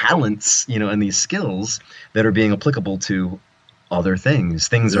talents, and these skills that are being applicable to other things.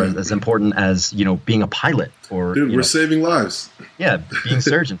 Things are as important as being a pilot or. Dude, we're saving lives. Yeah, being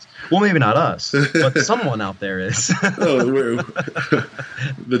surgeons. Well, maybe not us, but someone out there is. The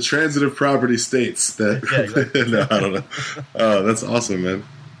transitive property states that. Yeah, exactly. No, I don't know. Oh, that's awesome, man.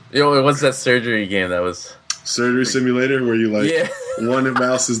 What's that surgery game that was? Surgery Simulator, where you one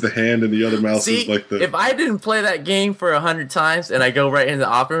mouse is the hand and the other mouse is like the. If I didn't play that game for 100 times and I go right in the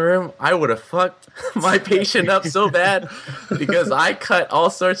operating room, I would have fucked my patient up so bad because I cut all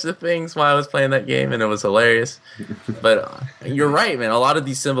sorts of things while I was playing that game and it was hilarious. But you're right, man. A lot of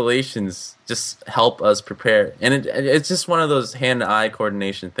these simulations just help us prepare, and it's just one of those hand-eye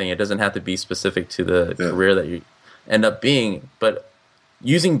coordination thing. It doesn't have to be specific to the career that you end up being, but.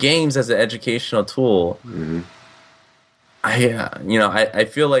 Using games as an educational tool, I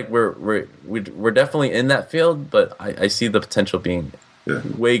feel like we're definitely in that field, but I see the potential being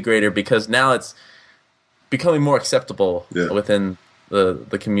way greater because now it's becoming more acceptable within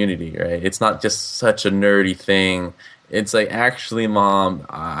the community, right? It's not just such a nerdy thing. It's like, actually, Mom,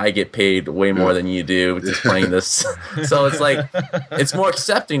 I get paid way more than you do just playing this. So it's like it's more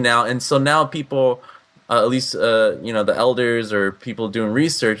accepting now, and so now people. At least, the elders or people doing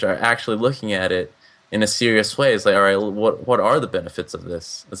research are actually looking at it in a serious way. It's like, all right, what are the benefits of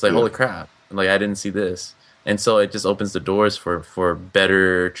this? It's like, holy crap. Like, I didn't see this. And so it just opens the doors for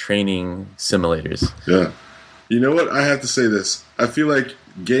better training simulators. Yeah. You know what? I have to say this. I feel like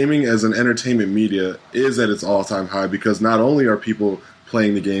gaming as an entertainment media is at its all-time high because not only are people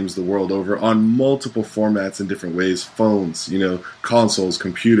playing the games the world over on multiple formats in different ways, phones, consoles,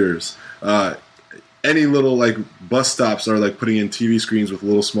 computers, any little like bus stops are like putting in TV screens with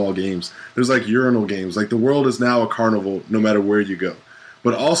little small games. There's like urinal games. Like the world is now a carnival no matter where you go.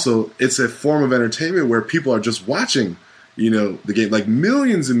 But also it's a form of entertainment where people are just watching, the game. Like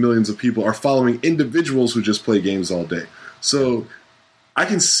millions and millions of people are following individuals who just play games all day. So I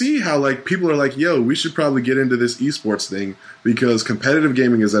can see how like people are like, yo, we should probably get into this esports thing because competitive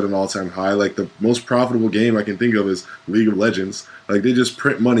gaming is at an all-time high. Like the most profitable game I can think of is League of Legends. Like they just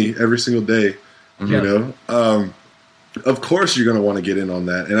print money every single day. Of course you're going to want to get in on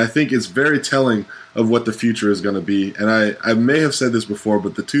that. And I think it's very telling of what the future is going to be. And I may have said this before,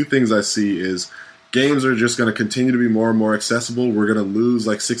 but the two things I see is games are just going to continue to be more and more accessible. We're going to lose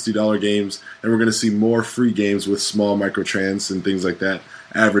like $60 games, and we're going to see more free games with small microtrans and things like that,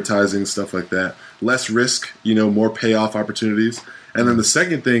 advertising, stuff like that. Less risk, more payoff opportunities. And then the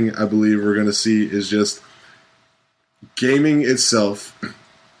second thing I believe we're going to see is just gaming itself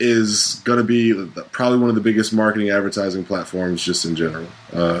is going to be probably one of the biggest marketing advertising platforms just in general.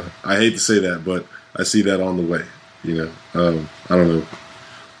 I hate to say that, but I see that on the way. I don't know.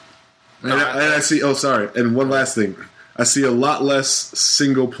 And I see, and one last thing. I see a lot less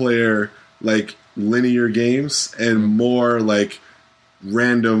single-player, like, linear games and more, like,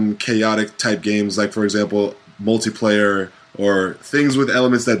 random, chaotic type games, like, for example, multiplayer or things with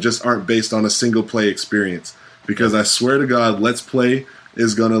elements that just aren't based on a single-play experience. Because I swear to God, Let's Play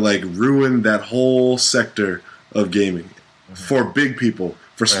is going to like ruin that whole sector of gaming for big people.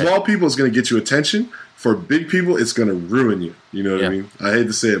 For small people, it's going to get you attention. For big people, it's going to ruin you. You know what I mean? I hate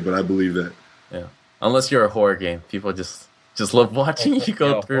to say it, but I believe that. Yeah. Unless you're a horror game. People just love watching you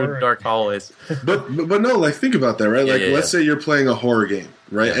go through dark hallways. But no, like think about that, right? Like let's say you're playing a horror game,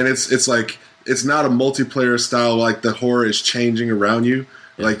 right? And it's like it's not a multiplayer style like the horror is changing around you.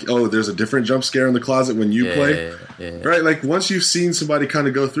 Like, oh, there's a different jump scare in the closet when you play. Right? Like, once you've seen somebody kind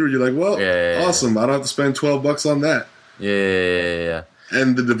of go through, you're like, well, awesome. I don't have to spend $12 on that. Yeah.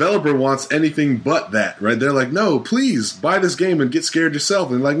 And the developer wants anything but that, right? They're like, no, please, buy this game and get scared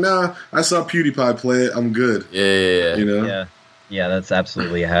yourself. And like, nah, I saw PewDiePie play it. I'm good. Yeah. You know? Yeah, that's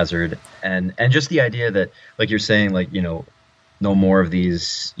absolutely a hazard. And just the idea that, like you're saying, like, you know, no more of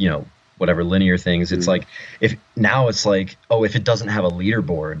these, you know, whatever linear things. It's like, if it doesn't have a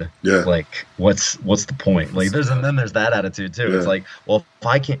leaderboard, like what's the point? Like there's that attitude too. It's like, well,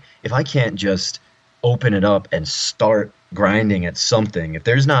 if I can't just open it up and start grinding at something, if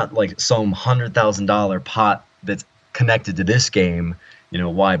there's not like some $100,000 pot that's connected to this game, you know,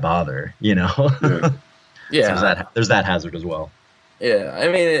 why bother? You know? So there's that hazard as well. Yeah, I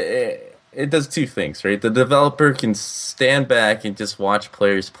mean, it does two things, right? The developer can stand back and just watch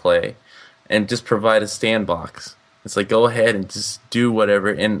players play and just provide a sandbox. It's like, go ahead and just do whatever.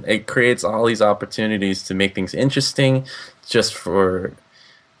 And it creates all these opportunities to make things interesting, just for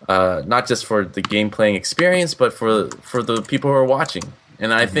not just for the game playing experience, but for the people who are watching.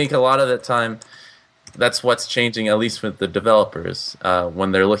 And I think a lot of the time, that's what's changing, at least with the developers,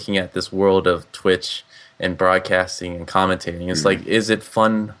 when they're looking at this world of Twitch and broadcasting and commentating. It's like, is it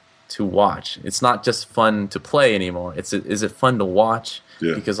fun to watch? It's not just fun to play anymore. Is it fun to watch?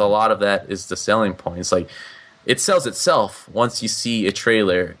 Because a lot of that is the selling point. It's like, it sells itself once you see a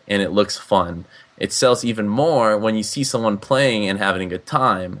trailer and it looks fun. It sells even more when you see someone playing and having a good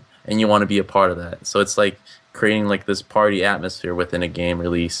time and you want to be a part of that. So it's like creating like this party atmosphere within a game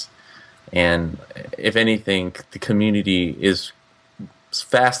release. And if anything, the community is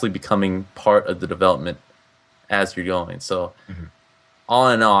fastly becoming part of the development as you're going. So all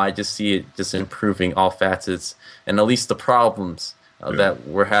in all, I just see it just improving all facets, and at least the problems that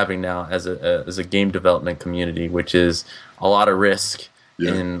we're having now as a game development community, which is a lot of risk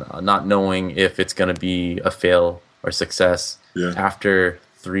in not knowing if it's going to be a fail or success after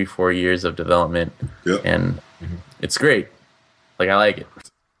 3-4 years of development. And it's great. Like, I like it.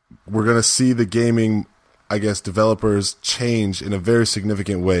 We're going to see the gaming, I guess, developers change in a very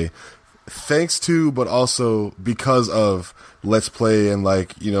significant way, thanks to, but also because of Let's Play and,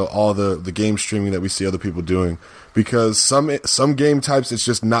 like, you know, all the game streaming that we see other people doing. Because some game types, it's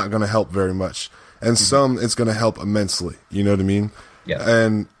just not going to help very much, and some it's going to help immensely. You know what I mean? Yeah.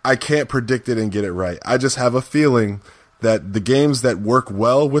 And I can't predict it and get it right. I just have a feeling that the games that work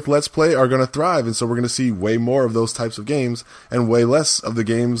well with Let's Play are going to thrive, and so we're going to see way more of those types of games and way less of the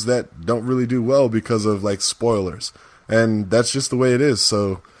games that don't really do well because of, like, spoilers. And that's just the way it is.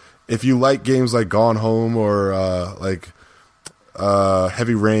 So if you like games like Gone Home or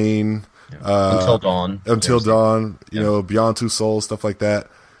Heavy Rain, Until Dawn, you know, Beyond Two Souls, stuff like that,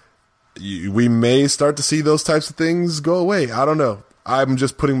 we may start to see those types of things go away. I don't know. I'm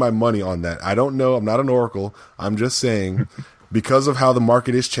just putting my money on that. I don't know. I'm not an oracle. I'm just saying, because of how the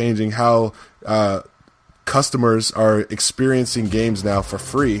market is changing, how customers are experiencing games now for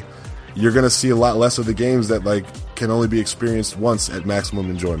free, you're going to see a lot less of the games that, like, can only be experienced once at maximum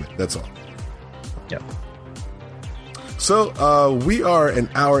enjoyment. That's all. Yeah. So we are an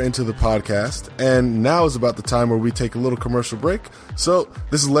hour into the podcast, and now is about the time where we take a little commercial break. So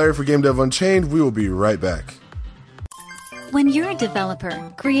this is Larry for Game Dev Unchained. We will be right back. When you're a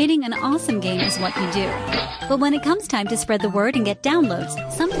developer, creating an awesome game is what you do. But when it comes time to spread the word and get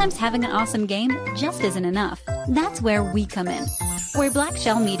downloads, sometimes having an awesome game just isn't enough. That's where we come in. We're Black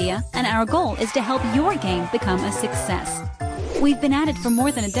Shell Media, and our goal is to help your game become a success. We've been at it for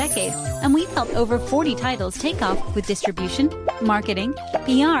more than a decade, and we've helped over 40 titles take off with distribution, marketing,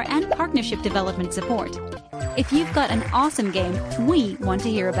 PR, and partnership development support. If you've got an awesome game, we want to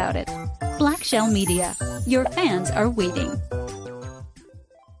hear about it. Black Shell Media. Your fans are waiting.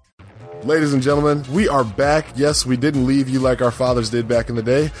 Ladies and gentlemen, we are back. Yes, we didn't leave you like our fathers did back in the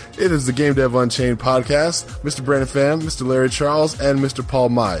day. It is the Game Dev Unchained podcast. Mr. Brandon Pham, Mr. Larry Charles, and Mr. Paul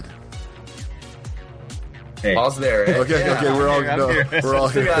Meid. Hey. Paul's there, right? Okay, we're all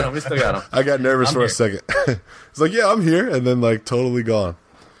here. We still got him. I got nervous for a second. It's like, yeah, I'm here, and then, like, totally gone.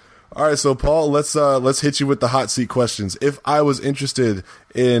 All right, so Paul, let's hit you with the hot seat questions. If I was interested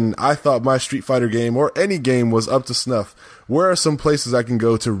in, I thought my Street Fighter game or any game was up to snuff, where are some places I can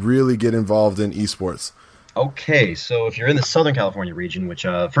go to really get involved in esports? Okay, so if you're in the Southern California region, which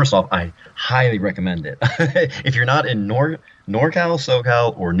first off, I highly recommend it. If you're not in NorCal,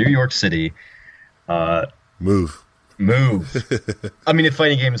 SoCal, or New York City, move. I mean, if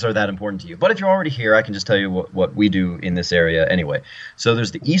fighting games are that important to you. But if you're already here, I can just tell you what we do in this area anyway. So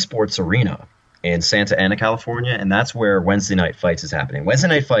there's the Esports Arena in Santa Ana, California, and that's where Wednesday Night Fights is happening. Wednesday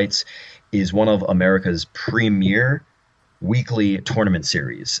Night Fights is one of America's premier weekly tournament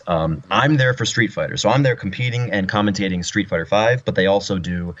series. I'm there for Street Fighter, so I'm there competing and commentating Street Fighter V, but they also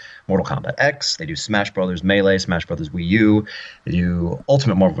do Mortal Kombat X, they do Smash Brothers Melee, Smash Brothers Wii U, they do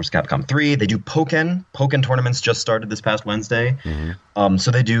Ultimate Marvel vs. Capcom 3, they do Pokken. Pokken tournaments just started this past Wednesday.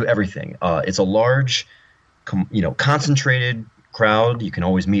 So they do everything. It's a large, concentrated crowd. You can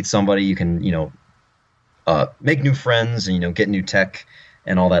always meet somebody. You can, make new friends and, get new tech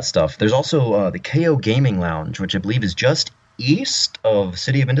and all that stuff. There's also the KO Gaming Lounge, which I believe is just east of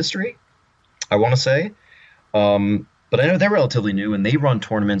City of Industry, I want to say. But I know they're relatively new, and they run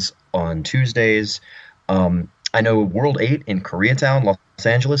tournaments on Tuesdays. I know World 8 in Koreatown, Los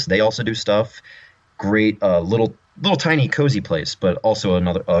Angeles, they also do stuff. Great little tiny cozy place, but also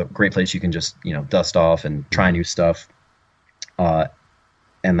another great place you can just, dust off and try new stuff. And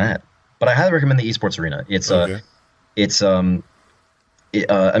that. But I highly recommend the Esports Arena. It's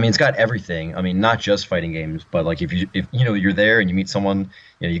it's got everything. I mean, not just fighting games, but like if you're there and you meet someone,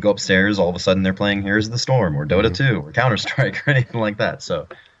 you go upstairs, all of a sudden they're playing Here's the Storm or Dota 2 or Counter-Strike or anything like that. So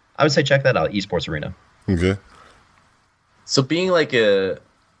I would say check that out, Esports Arena. Okay. So being like if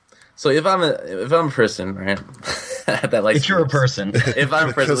I'm a person, right? that likes if you're a person. If I'm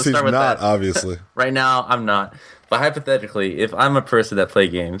a person, let's start with not, that. Obviously. Right now, I'm not. But hypothetically, if I'm a person that play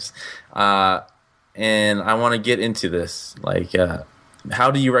games, and I want to get into this, like,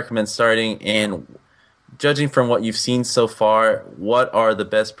 how do you recommend starting? And judging from what you've seen so far, what are the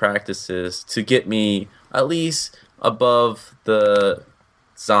best practices to get me at least above the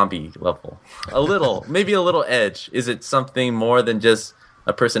zombie level? Maybe a little edge. Is it something more than just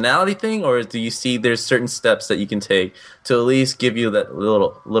a personality thing, or do you see there's certain steps that you can take to at least give you that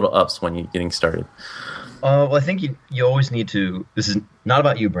little ups when you're getting started? Well, I think you always need to. This is not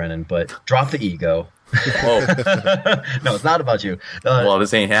about you, Brennan, but drop the ego. Oh. No, it's not about you. Well,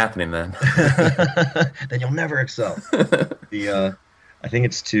 this ain't happening then. Then you'll never excel. I think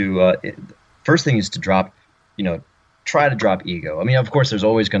it's first thing is to drop, try to drop ego. I mean, of course, there's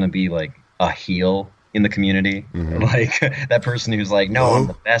always going to be like a heel in the community, like that person who's like, no, I'm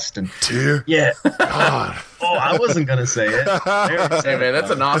the best, and dear God. Oh, I wasn't gonna say it. Hey man, that's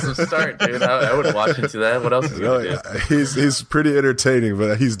an awesome start, dude. I would watch into that. What else is he gonna do? He's pretty entertaining,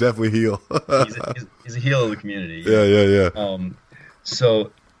 but he's definitely heel. he's a heel of the community. Yeah.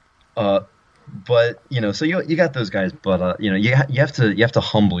 So you got those guys, but you have to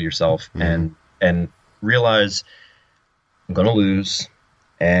humble yourself and realize I'm gonna lose.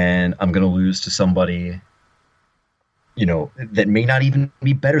 And I'm going to lose to somebody, that may not even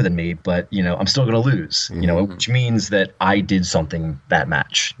be better than me, but, I'm still going to lose, which means that I did something that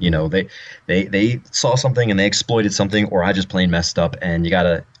match. They saw something and they exploited something, or I just plain messed up, and you got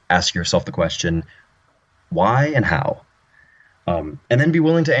to ask yourself the question, why and how? And then be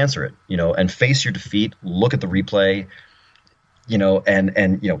willing to answer it, and face your defeat, look at the replay,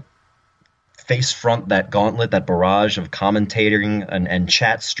 and face front that gauntlet, that barrage of commentating and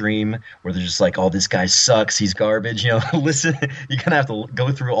chat stream where they're just like, oh, this guy sucks, he's garbage. Listen, you're going to have to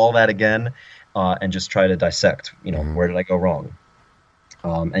go through all that again and just try to dissect, where did I go wrong?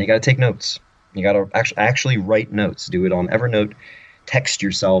 And you got to take notes. You got to actually write notes. Do it on Evernote. Text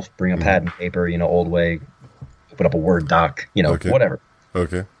yourself. Bring a pad and paper, old way. Open up a Word doc, whatever.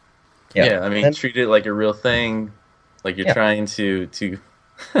 Okay. Yeah, I mean, treat it like a real thing. Like you're trying to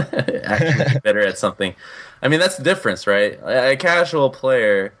actually be better at something. I mean, that's the difference, right? A casual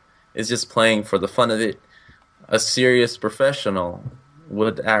player is just playing for the fun of it. A serious professional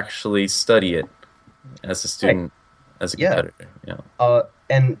would actually study it as a student, as a competitor. Yeah.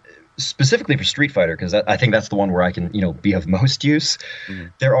 And specifically for Street Fighter, because I think that's the one where I can, be of most use.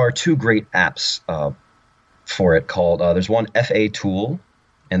 There are two great apps for it called. There's one FA Tool.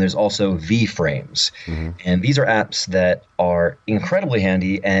 And there's also V-Frames. And these are apps that are incredibly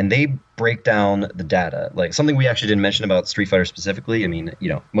handy, and they break down the data. Like something we actually didn't mention about Street Fighter specifically. I mean,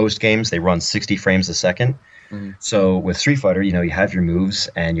 most games, they run 60 frames a second. So with Street Fighter, you have your moves,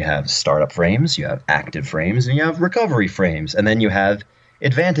 and you have startup frames, you have active frames, and you have recovery frames. And then you have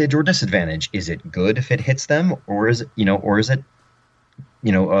advantage or disadvantage. Is it good if it hits them, or is it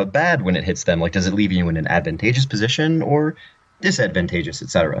bad when it hits them? Like, does it leave you in an advantageous position or disadvantageous,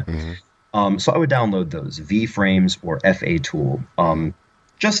 etc. So I would download those V-Frames or FA Tool.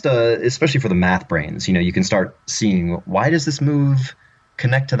 Just especially for the math brains, you can start seeing, why does this move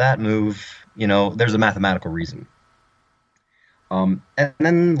connect to that move? There's a mathematical reason. And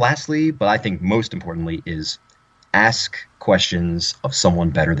then lastly, but I think most importantly, is ask questions of someone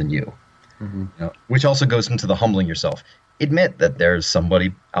better than you. Which also goes into the humbling yourself. Admit that there's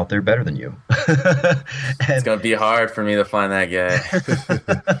somebody out there better than you. It's going to be hard for me to find that guy.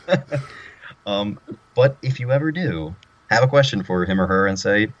 But if you ever do, have a question for him or her and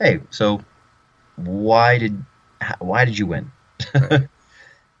say, hey, so why did you win? Right.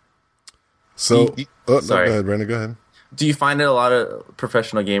 So, sorry. Go ahead, Brandon. Go ahead. Do you find that a lot of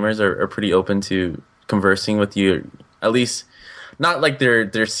professional gamers are pretty open to conversing with you? At least, not like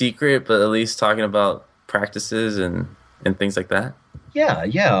they're secret, but at least talking about practices and things like that? Yeah.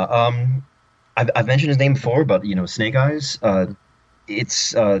 I've mentioned his name before, but, Snake Eyes,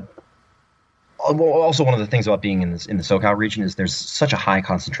 it's also one of the things about being in the SoCal region is there's such a high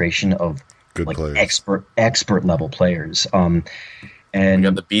concentration of good players, expert level players. And we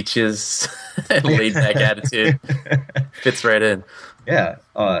got the beaches, laid back attitude, fits right in. Yeah.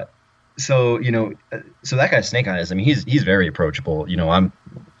 So that guy Snake Eyes, I mean, he's very approachable.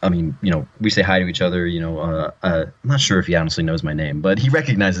 We say hi to each other. I'm not sure if he honestly knows my name, but he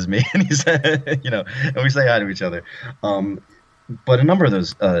recognizes me, and he said, and we say hi to each other. But a number of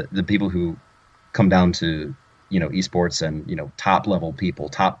those the people who come down to esports and top level people,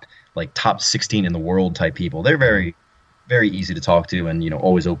 top 16 in the world type people, they're very, very easy to talk to, and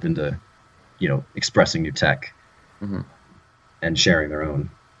always open to expressing new tech and sharing their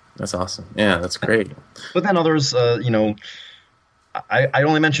own. That's awesome. Yeah, that's great. But then others, I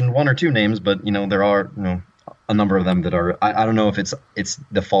only mentioned one or two names, but there are a number of them that are. I don't know if it's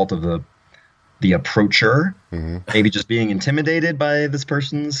the fault of the approacher, maybe just being intimidated by this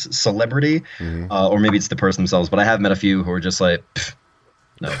person's celebrity, or maybe it's the person themselves. But I have met a few who are just like,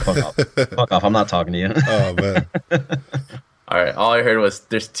 no, fuck off, fuck off. I'm not talking to you. Oh man. All right, all I heard was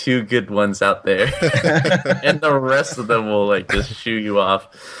there's two good ones out there, and the rest of them will just shoo you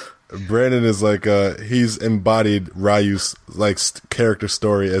off. Brandon is he's embodied Ryu's character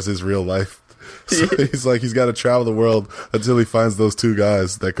story as his real life. So he's got to travel the world until he finds those two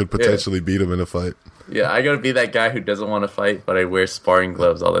guys that could potentially beat him in a fight. Yeah, I gotta be that guy who doesn't want to fight, but I wear sparring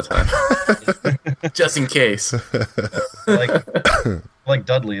gloves all the time, just in case. Like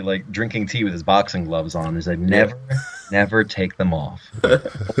Dudley, drinking tea with his boxing gloves on. He's never take them off.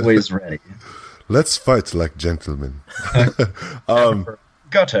 Always ready. Let's fight like gentlemen.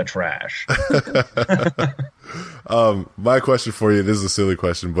 Gutter trash. My question for you, this is a silly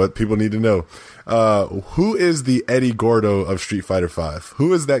question, but people need to know. Who is the Eddie Gordo of Street Fighter V?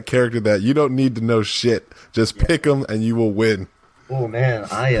 Who is that character that you don't need to know shit? Just pick him and you will win. Oh, man.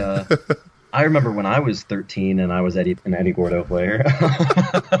 I remember when I was 13 and I was an Eddie Gordo player.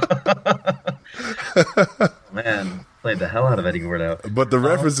 Man, played the hell out of Eddie Gordo. But the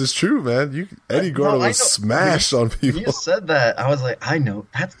reference is true, man. Eddie Gordo was smashed on people. You said that. I was like, I know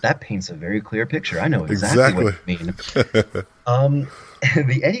that paints a very clear picture. I know exactly what you mean.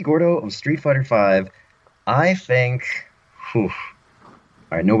 The Eddie Gordo of Street Fighter V, I think. All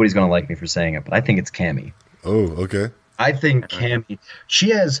right, nobody's gonna like me for saying it, but I think it's Cammy. Oh, okay. I think Cammy. She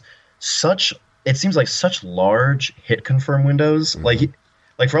has it seems like such large hit confirm windows. Like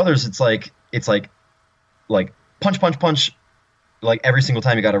for others, it's like punch, punch, punch. Like every single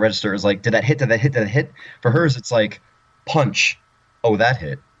time you got to register is like, did that hit? For hers, it's like punch. Oh, that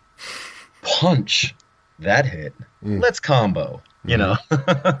hit. Punch. That hit. Let's combo. She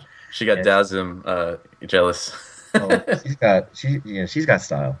got Dazim jealous. She's got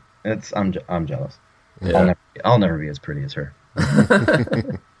style. I'm jealous. Yeah. I'll never be as pretty as her.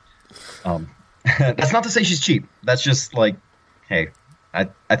 That's not to say she's cheap. That's just hey,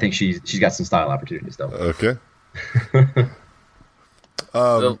 I think she's got some style opportunities though. Okay.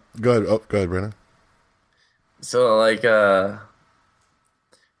 Go ahead, Brandon. So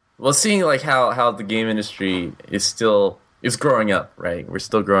seeing how the game industry is growing up, right? We're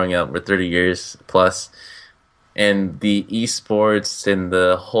still growing up. We're 30 years plus, and the esports and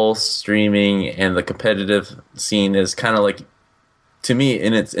the whole streaming and the competitive scene is kind of to me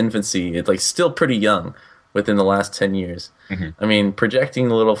in its infancy. It's still pretty young within the last 10 years. I mean,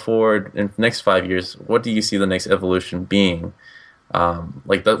 projecting a little forward in the next 5 years, what do you see the next evolution being?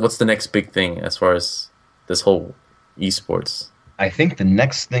 What's the next big thing as far as this whole esports? I think the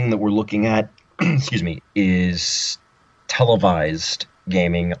next thing that we're looking at, is televised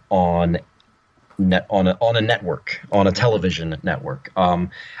gaming on a network, on a television network. I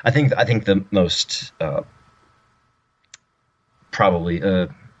think the most probably I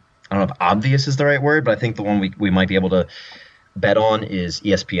don't know if obvious is the right word, but I think the one we might be able to bet on is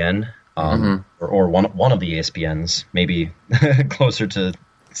ESPN, or one of the ESPNs, maybe closer to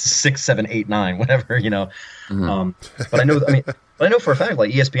 6, 7, 8, 9, whatever, But I know for a fact,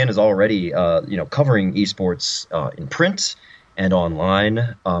 ESPN is already covering esports in print and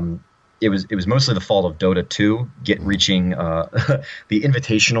online. It was mostly the fault of Dota 2 reaching the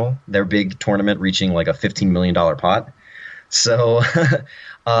Invitational, their big tournament, reaching a $15 million pot. So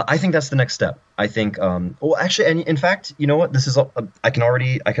I think that's the next step. I think. Well, actually, and in fact, you know what? This is. I can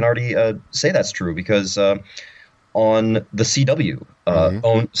already say that's true because on the CW,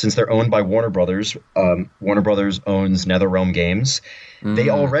 since they're owned by Warner Brothers, Warner Brothers owns NetherRealm Games. They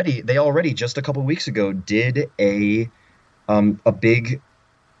already just a couple weeks ago did a big.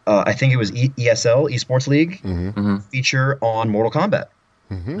 I think it was ESL, Esports League, feature on Mortal Kombat.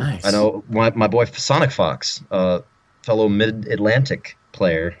 Nice. I know my boy Sonic Fox, fellow Mid-Atlantic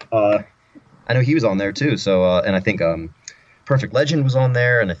player. I know he was on there too. So, and I think Perfect Legend was on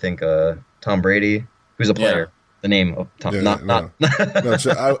there, and I think Tom Brady, who's a player. Yeah. The name of Tom, not. No,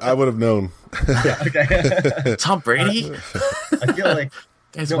 I would have known. Yeah, okay. Tom Brady? I feel like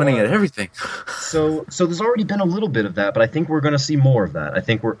Guy's winning at everything. So there's already been a little bit of that, but I think we're going to see more of that. I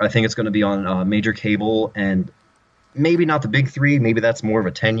think it's going to be on major cable, and maybe not the big three. Maybe that's more of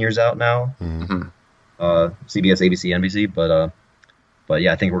a 10 years out now. Mm-hmm. CBS, ABC, NBC, but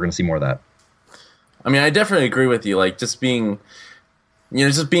yeah, I think we're going to see more of that. I mean, I definitely agree with you. Like, just being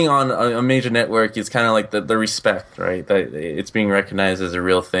on a major network is kind of like the respect, right? That it's being recognized as a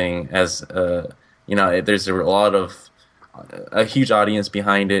real thing. As there's a huge audience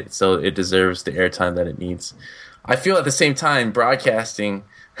behind it, so it deserves the airtime that it needs. I feel at the same time, broadcasting,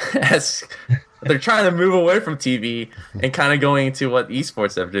 as they're trying to move away from TV and kind of going into what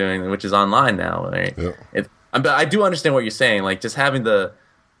esports are doing, which is online now, right? Yeah. But I do understand what you're saying. Like, just having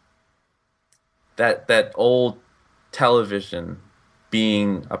that old television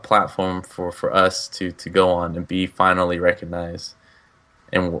being a platform for us to go on and be finally recognized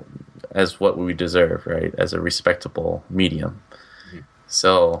and as what we deserve, right? As a respectable medium. Mm-hmm.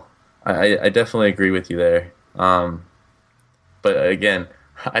 So I definitely agree with you there. But again,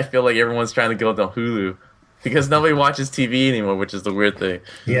 I feel like everyone's trying to go to Hulu because nobody watches TV anymore, which is the weird thing.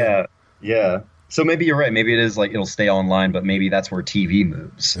 Yeah. So maybe you're right. Maybe it is like it'll stay online, but maybe that's where TV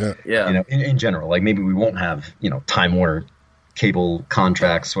moves. Yeah. In general, like maybe we won't have Time Warner cable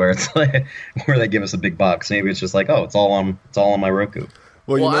contracts where it's like where they give us a big box. Maybe it's just like, oh, it's all on my Roku.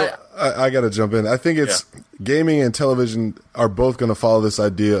 Well, I got to jump in. I think it's gaming and television are both going to follow this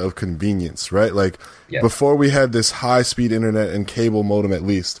idea of convenience, right? Like before we had this high-speed internet and cable modem, at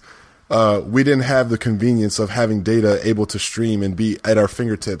least, we didn't have the convenience of having data able to stream and be at our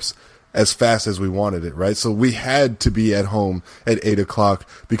fingertips as fast as we wanted it, right? So we had to be at home at 8 o'clock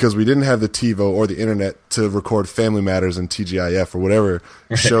because we didn't have the TiVo or the internet to record Family Matters and TGIF or whatever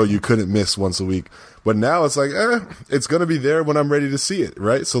show you couldn't miss once a week. But now it's like, it's going to be there when I'm ready to see it,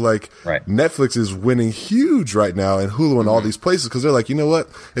 right? So Netflix is winning huge right now, and Hulu and all these places, because they're like, you know what?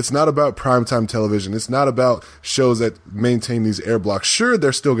 It's not about primetime television. It's not about shows that maintain these air blocks. Sure,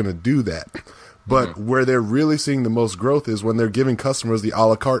 they're still going to do that. But where they're really seeing the most growth is when they're giving customers the a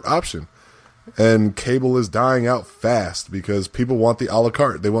la carte option. And cable is dying out fast because people want the a la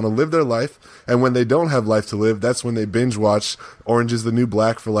carte. They want to live their life. And when they don't have life to live, that's when they binge watch Orange is the New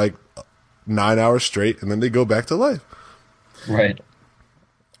Black for like 9 hours straight. And then they go back to life. Right.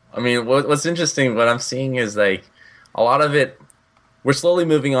 I mean, what's interesting, what I'm seeing is like a lot of it, we're slowly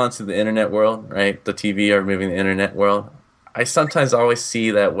moving on to the internet world, right? The TV are moving the internet world. I sometimes always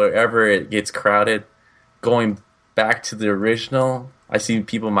see that wherever it gets crowded, going back to the original, I see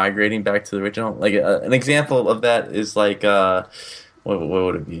people migrating back to the original. Like an example of that is like, what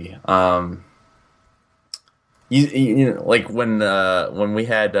would it be? Like when we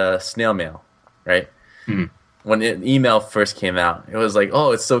had snail mail, right? Mm-hmm. When email first came out, it was like,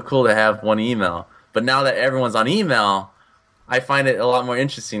 oh, it's so cool to have one email. But now that everyone's on email, I find it a lot more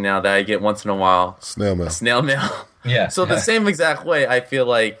interesting now that I get once in a while snail mail. Yeah. So the same exact way, I feel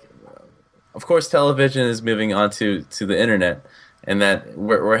like, of course, television is moving on to the internet, and that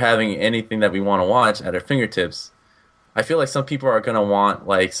we're having anything that we want to watch at our fingertips. I feel like some people are going to want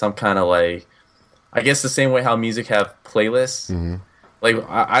like some kind of like, I guess the same way how music have playlists. Mm-hmm. Like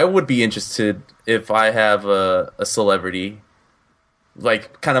I would be interested if I have a celebrity,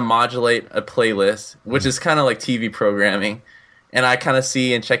 like kind of modulate a playlist, which is kind of like TV programming, and I kind of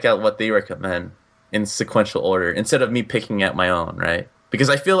see and check out what they recommend in sequential order instead of me picking at my own, right? Because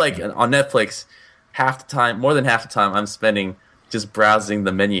I feel like on Netflix, more than half the time, I'm spending just browsing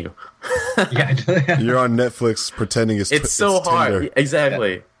the menu. You're on Netflix pretending it's so hard. Tinder.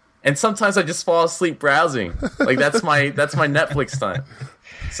 Exactly. Yeah. And sometimes I just fall asleep browsing. Like that's my Netflix time.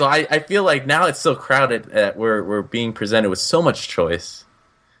 So I feel like now it's so crowded that we're being presented with so much choice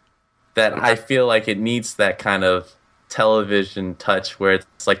that I feel like it needs that kind of television touch where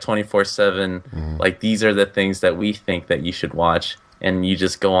it's like 24/7. Like these are the things that we think that you should watch, and you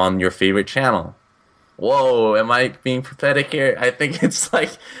just go on your favorite channel. Whoa, am I being prophetic here? I think it's like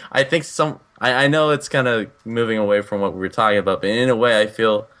I know it's kind of moving away from what we were talking about, but in a way I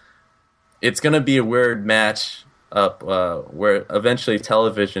feel it's going to be a weird match up where eventually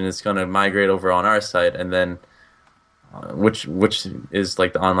television is going to migrate over on our side, and then which is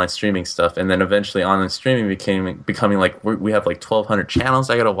like the online streaming stuff, and then eventually online streaming becoming like we have like 1,200 channels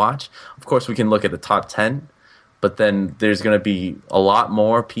I got to watch. Of course, we can look at the top 10, but then there's going to be a lot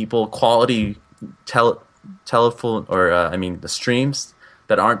more people, quality telephone or the streams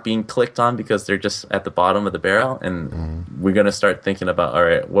that aren't being clicked on because they're just at the bottom of the barrel, and we're going to start thinking about, all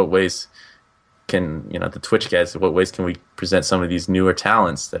right, what ways can the Twitch guys, what ways can we present some of these newer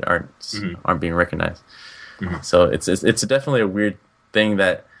talents that aren't being recognized? So it's definitely a weird thing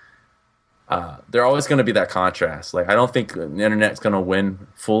that they're always going to be that contrast. Like, I don't think the internet's going to win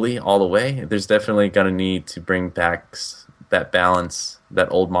fully all the way. There's definitely going to need to bring back that balance,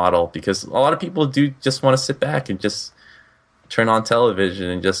 that old model, because a lot of people do just want to sit back and just turn on television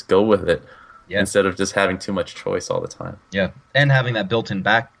and just go with it, instead of just having too much choice all the time. Yeah, and having that built-in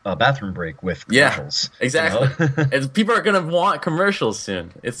bathroom break with commercials. Yeah, exactly. And people are going to want commercials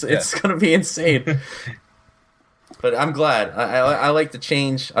soon. It's going to be insane. But I'm glad. I like the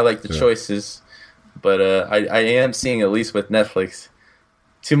change. I like the choices. But I am seeing, at least with Netflix,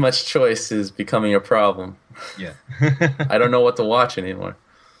 too much choice is becoming a problem. Yeah. I don't know what to watch anymore.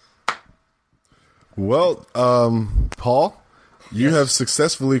 Well, Paul, you have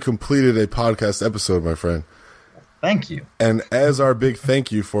successfully completed a podcast episode, my friend. Thank you. And as our big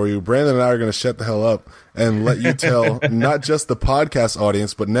thank you for you, Brandon and I are going to shut the hell up and let you tell not just the podcast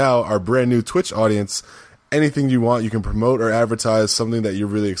audience, but now our brand new Twitch audience, anything you want. You can promote or advertise something that you're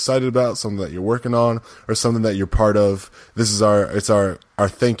really excited about, something that you're working on, or something that you're part of. This is our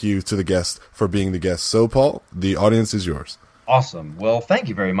thank you to the guest for being the guest. So, Paul, the audience is yours. Awesome. Well, thank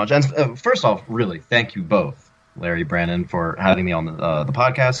you very much. And first off, really, thank you both, Larry, Brandon, for having me on the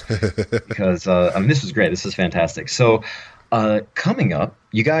podcast, because this is great. This is fantastic. So, coming up,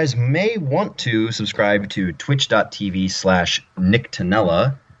 you guys may want to subscribe to twitch.tv/Nick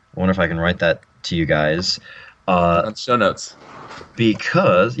Tanella. I wonder if I can write that to you guys. On show notes.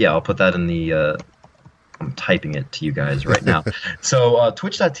 Because, I'll put that in the... I'm typing it to you guys right now. So,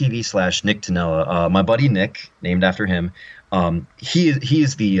 twitch.tv/Nick Tanella. My buddy Nick, named after him, he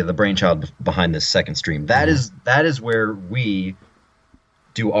is the brainchild behind this second stream. That is where we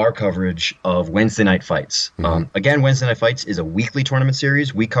do our coverage of Wednesday Night Fights. Again, Wednesday Night Fights is a weekly tournament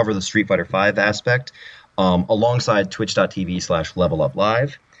series. We cover the Street Fighter V aspect alongside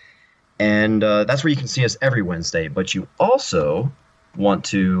twitch.tv/LevelUpLive. And that's where you can see us every Wednesday. But you also want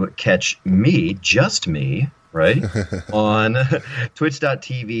to catch me, just me, right, on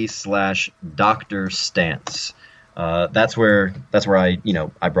twitch.tv/Dr. Stance. That's where I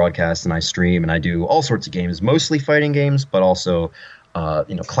broadcast and I stream and I do all sorts of games, mostly fighting games, but also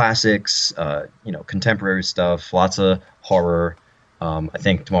classics, contemporary stuff, lots of horror. I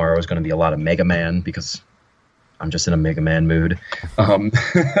think tomorrow is going to be a lot of Mega Man because I'm just in a Mega Man mood.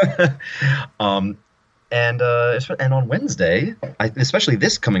 And on Wednesday, especially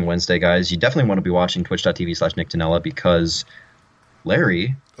this coming Wednesday, guys, you definitely want to be watching twitch.tv/Nick Tanella because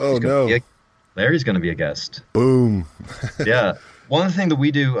Larry. Larry's going to be a guest. Boom. Yeah. One thing that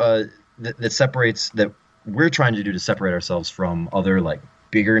we do that we're trying to do to separate ourselves from other like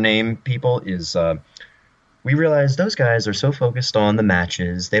bigger name people is we realize those guys are so focused on the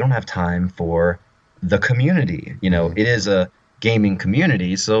matches, they don't have time for the community. It is a gaming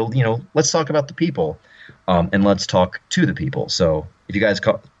community, so let's talk about the people. And let's talk to the people. So if you guys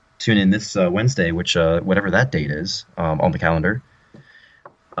tune in this Wednesday, which whatever that date is on the calendar,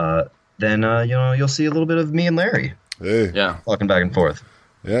 then you'll see a little bit of me and Larry. Hey. Yeah, talking back and forth.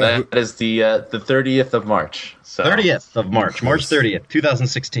 Yeah, that is the 30th of March. So. 30th of March, March 30th,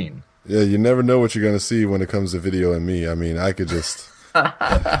 2016. Yeah, you never know what you're going to see when it comes to video and me. I mean, I could just...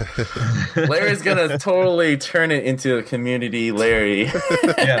 Larry's gonna totally turn it into a community Larry.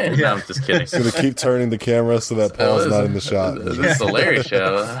 Yeah. No, I'm just kidding. He's gonna keep turning the camera so that Paul's not in the shot. This is the Larry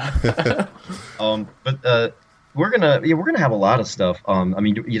show. But we're gonna have a lot of stuff.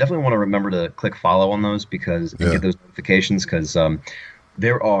 You definitely want to remember to click follow on those because and get those notifications because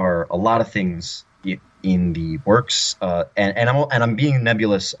there are a lot of things in the works, and I'm being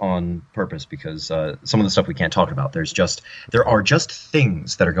nebulous on purpose because some of the stuff we can't talk about. There are just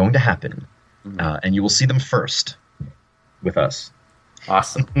things that are going to happen, and you will see them first with us.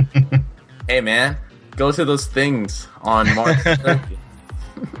 Awesome. Hey man, go to those things on March 30th.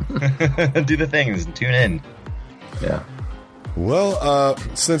 Do the things and tune in. Yeah. Well,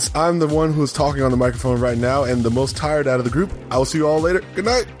 since I'm the one who's talking on the microphone right now and the most tired out of the group, I will see you all later. Good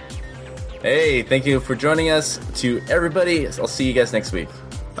night. Hey, thank you for joining us. To everybody, I'll see you guys next week.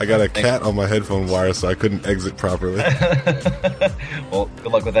 I got a cat on my headphone wire, so I couldn't exit properly. Well,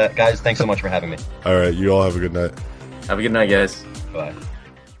 good luck with that. Guys, thanks so much for having me. All right, you all have a good night. Have a good night, guys. Bye.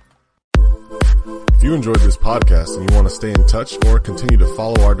 If you enjoyed this podcast and you want to stay in touch or continue to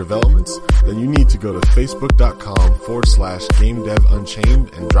follow our developments, then you need to go to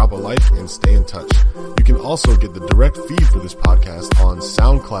facebook.com/GameDevUnchained and drop a like and stay in touch. You can also get the direct feed for this podcast on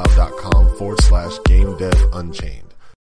soundcloud.com/GameDevUnchained.